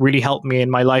that has like really helped me in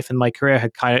my life and my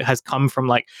career has come from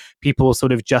like people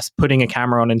sort of just putting a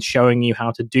camera on and showing you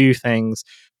how to do things.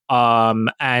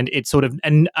 And it's sort of,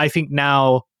 and I think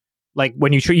now, like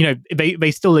when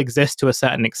they still exist to a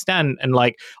certain extent. And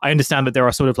like, I understand that there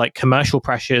are sort of like commercial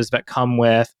pressures that come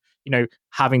with,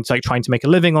 having to like trying to make a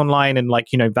living online, and like,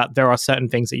 that there are certain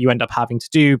things that you end up having to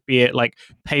do, be it like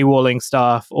paywalling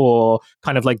stuff or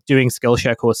kind of like doing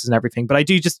Skillshare courses and everything. But I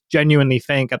do just genuinely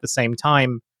think at the same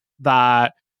time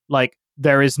that like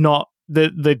there is not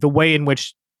the way in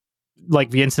which like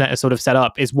the internet is sort of set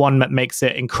up is one that makes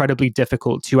it incredibly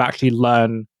difficult to actually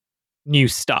learn new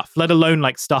stuff, let alone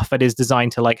like stuff that is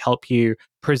designed to like help you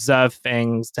preserve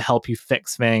things, to help you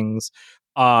fix things.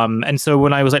 And so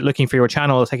when I was like looking for your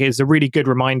channel, it's like it's a really good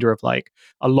reminder of like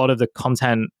a lot of the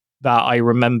content that I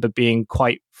remember being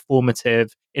quite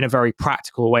formative in a very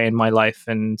practical way in my life.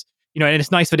 And and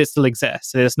it's nice that it still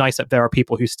exists. It's nice that there are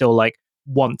people who still like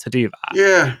want to do that.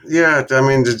 Yeah. I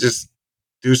mean, to just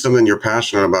do something you're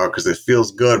passionate about because it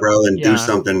feels good, rather than do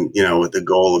something, with the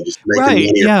goal of just making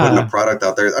money or putting a product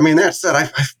out there. I mean, that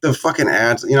said, the fucking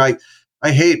ads,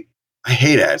 I hate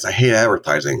ads. I hate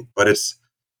advertising, but it's,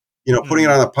 putting it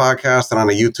on a podcast and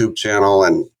on a YouTube channel,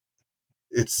 and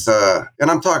it's, and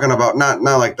I'm talking about not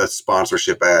like the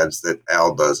sponsorship ads that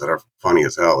Al does that are funny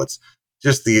as hell. It's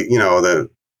just the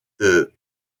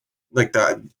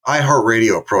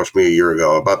iHeartRadio approached me a year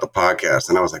ago about the podcast,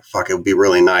 and I was like, fuck, it would be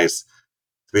really nice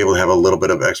to be able to have a little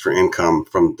bit of extra income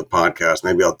from the podcast.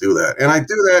 Maybe I'll do that. And I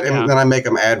do that, and then I make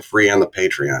them ad-free on the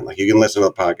Patreon. Like, you can listen to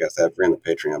the podcast ad-free on the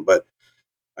Patreon. But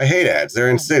I hate ads. They're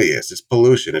insidious. It's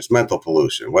pollution. It's mental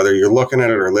pollution, whether you're looking at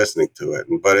it or listening to it.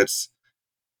 But it's,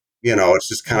 it's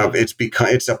just kind of, it's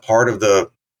a part of the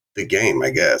game, I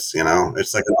guess.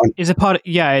 It's like it's a part of,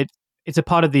 it's a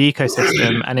part of the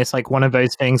ecosystem. And it's like one of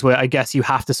those things where I guess you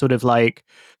have to sort of like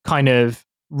kind of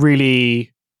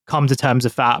really come to terms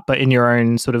with that, but in your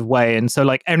own sort of way. And so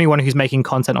like anyone who's making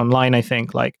content online, I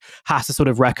think like has to sort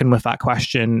of reckon with that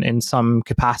question in some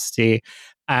capacity.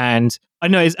 And I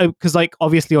know it's because like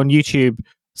obviously on YouTube,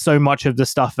 so much of the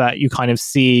stuff that you kind of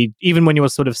see, even when you're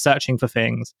sort of searching for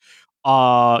things,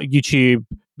 are YouTube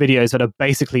videos that are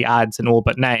basically ads in all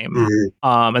but name.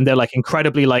 And they're like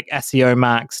incredibly like SEO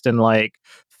maxed and like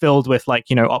filled with like,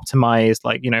 optimized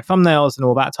like, thumbnails and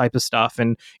all that type of stuff.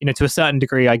 And, to a certain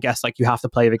degree, I guess like you have to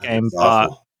play the game,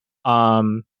 but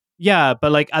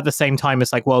but like at the same time,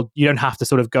 it's like, well, you don't have to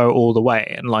sort of go all the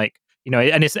way. And like,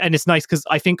 and it's nice because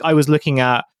I think when I was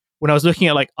looking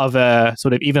at like other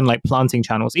sort of even like planting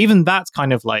channels, even that's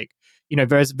kind of like,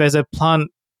 there's a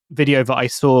plant video that I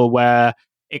saw where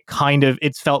it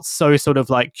felt so sort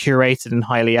of like curated and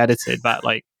highly edited that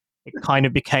like it kind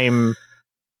of became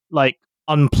like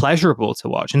unpleasurable to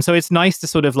watch. And so it's nice to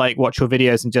sort of like watch your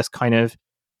videos and just kind of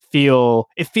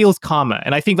feels calmer.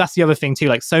 And I think that's the other thing too.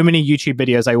 Like so many YouTube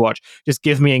videos I watch just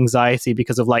give me anxiety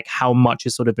because of like how much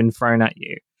has sort of been thrown at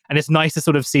you. And it's nice to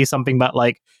sort of see something that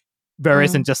like there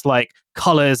isn't just like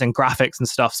colors and graphics and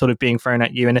stuff sort of being thrown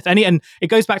at you. And and it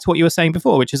goes back to what you were saying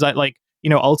before, which is like, you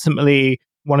know, ultimately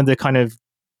one of the kind of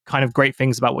great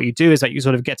things about what you do is that you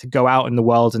sort of get to go out in the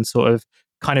world and sort of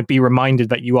kind of be reminded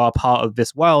that you are part of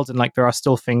this world, and like there are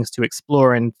still things to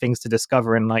explore and things to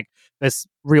discover, and like there's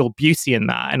real beauty in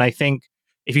that. And I think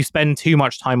if you spend too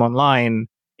much time online,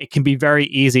 it can be very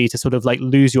easy to sort of like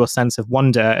lose your sense of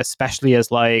wonder, especially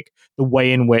as like the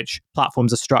way in which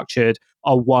platforms are structured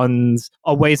are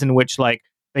ways in which like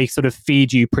they sort of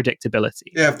feed you predictability.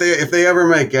 Yeah, if they ever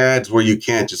make ads where you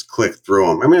can't just click through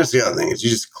them, I mean, that's the other thing is you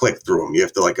just click through them. You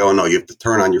have to like, oh no, you have to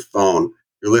turn on your phone.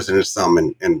 You're listening to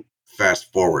something and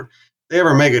fast forward. If they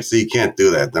ever make it so you can't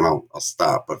do that, then I'll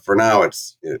stop. But for now,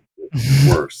 it's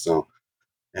worse. So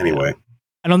anyway. Yeah.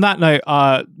 And on that note,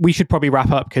 we should probably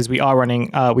wrap up because we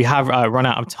have run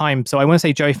out of time. So I want to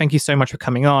say, Joey, thank you so much for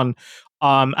coming on.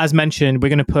 As mentioned, we're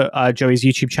going to put Joey's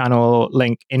YouTube channel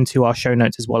link into our show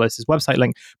notes as well as his website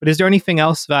link. But is there anything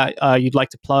else that you'd like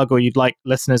to plug, or you'd like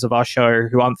listeners of our show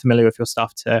who aren't familiar with your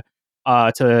stuff to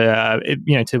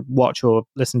watch or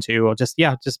listen to, or just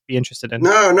be interested in?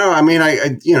 No. I mean,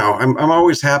 I'm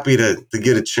always happy to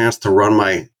get a chance to run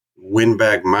my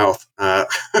windbag mouth,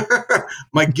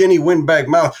 my guinea windbag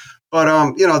mouth. But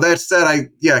that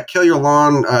said, Kill Your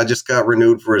Lawn just got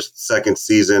renewed for a second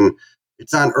season.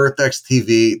 It's on EarthX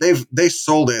TV. They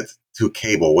sold it to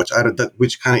cable, which kind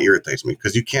of irritates me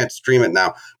because you can't stream it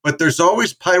now. But there's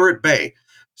always Pirate Bay.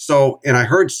 So, and I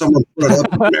heard someone put it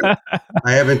up there.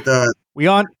 I haven't. We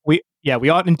aren't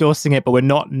endorsing it, but we're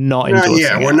not endorsing it.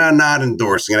 Yeah, we're not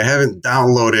endorsing it. I haven't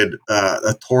downloaded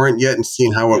a torrent yet and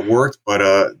seen how it worked, but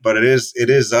it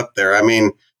is up there. I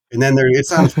mean, and then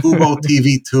it's on Fubo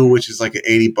TV too, which is like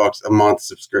 $80 a month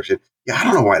subscription. Yeah, I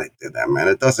don't know why they did that, man.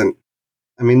 It doesn't.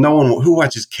 I mean, no one who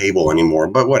watches cable anymore,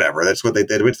 but whatever. That's what they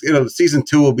did. It's, season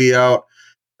 2 will be out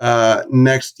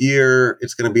next year.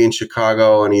 It's going to be in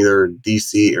Chicago and either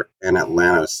DC and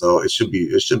Atlanta, so it should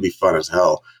be fun as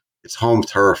hell. It's home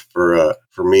turf for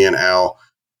me and Al.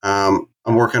 I'm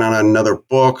working on another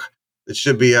book that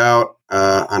should be out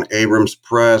on Abrams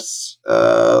Press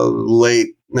late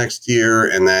next year,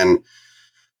 and then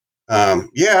I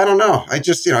don't know.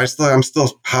 I'm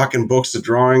still hawking books of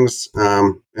drawings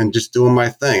and just doing my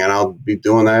thing, and I'll be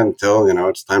doing that until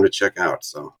it's time to check out.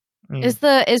 So. Is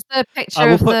the picture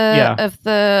of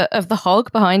the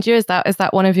hog behind you? Is that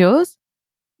one of yours?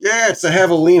 Yeah, it's a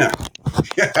javelina.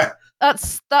 Yeah.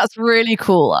 That's really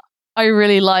cool. I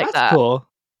really like that. That's cool.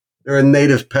 They're a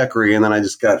native peccary, and then I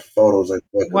just got photos.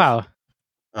 Wow.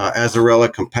 Azarella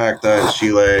compacta in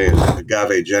Chile, and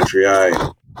agave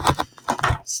gentrii,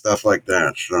 stuff like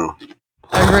that. So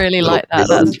I really like that.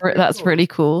 That's really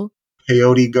cool.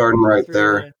 Peyote garden right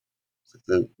there.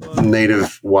 The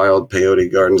native wild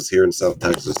peyote gardens here in South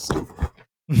Texas.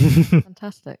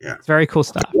 Fantastic. Yeah, it's very cool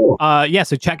stuff. Cool.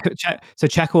 So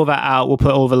check all that out. We'll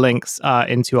put all the links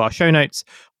into our show notes.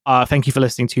 Thank you for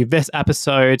listening to this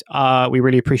episode. We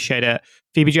really appreciate it.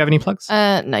 Phoebe, do you have any plugs?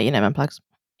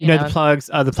 No, my plugs.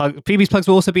 The plugs. Phoebe's plugs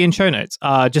will also be in show notes.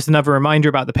 Just another reminder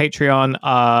about the Patreon.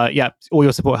 All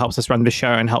your support helps us run the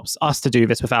show and helps us to do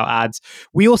this without ads.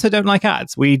 We also don't like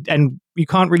ads. You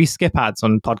can't really skip ads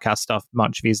on podcast stuff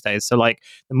much these days. So like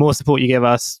the more support you give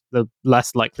us, the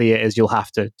less likely it is you'll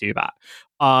have to do that.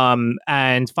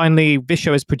 And finally, this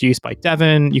show is produced by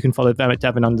Devon. You can follow them at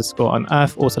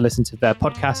Devon_on_Earth. Also listen to their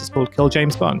podcast. It's called Kill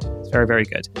James Bond. It's very, very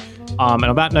good. And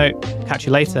on that note, catch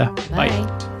you later.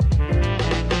 Bye.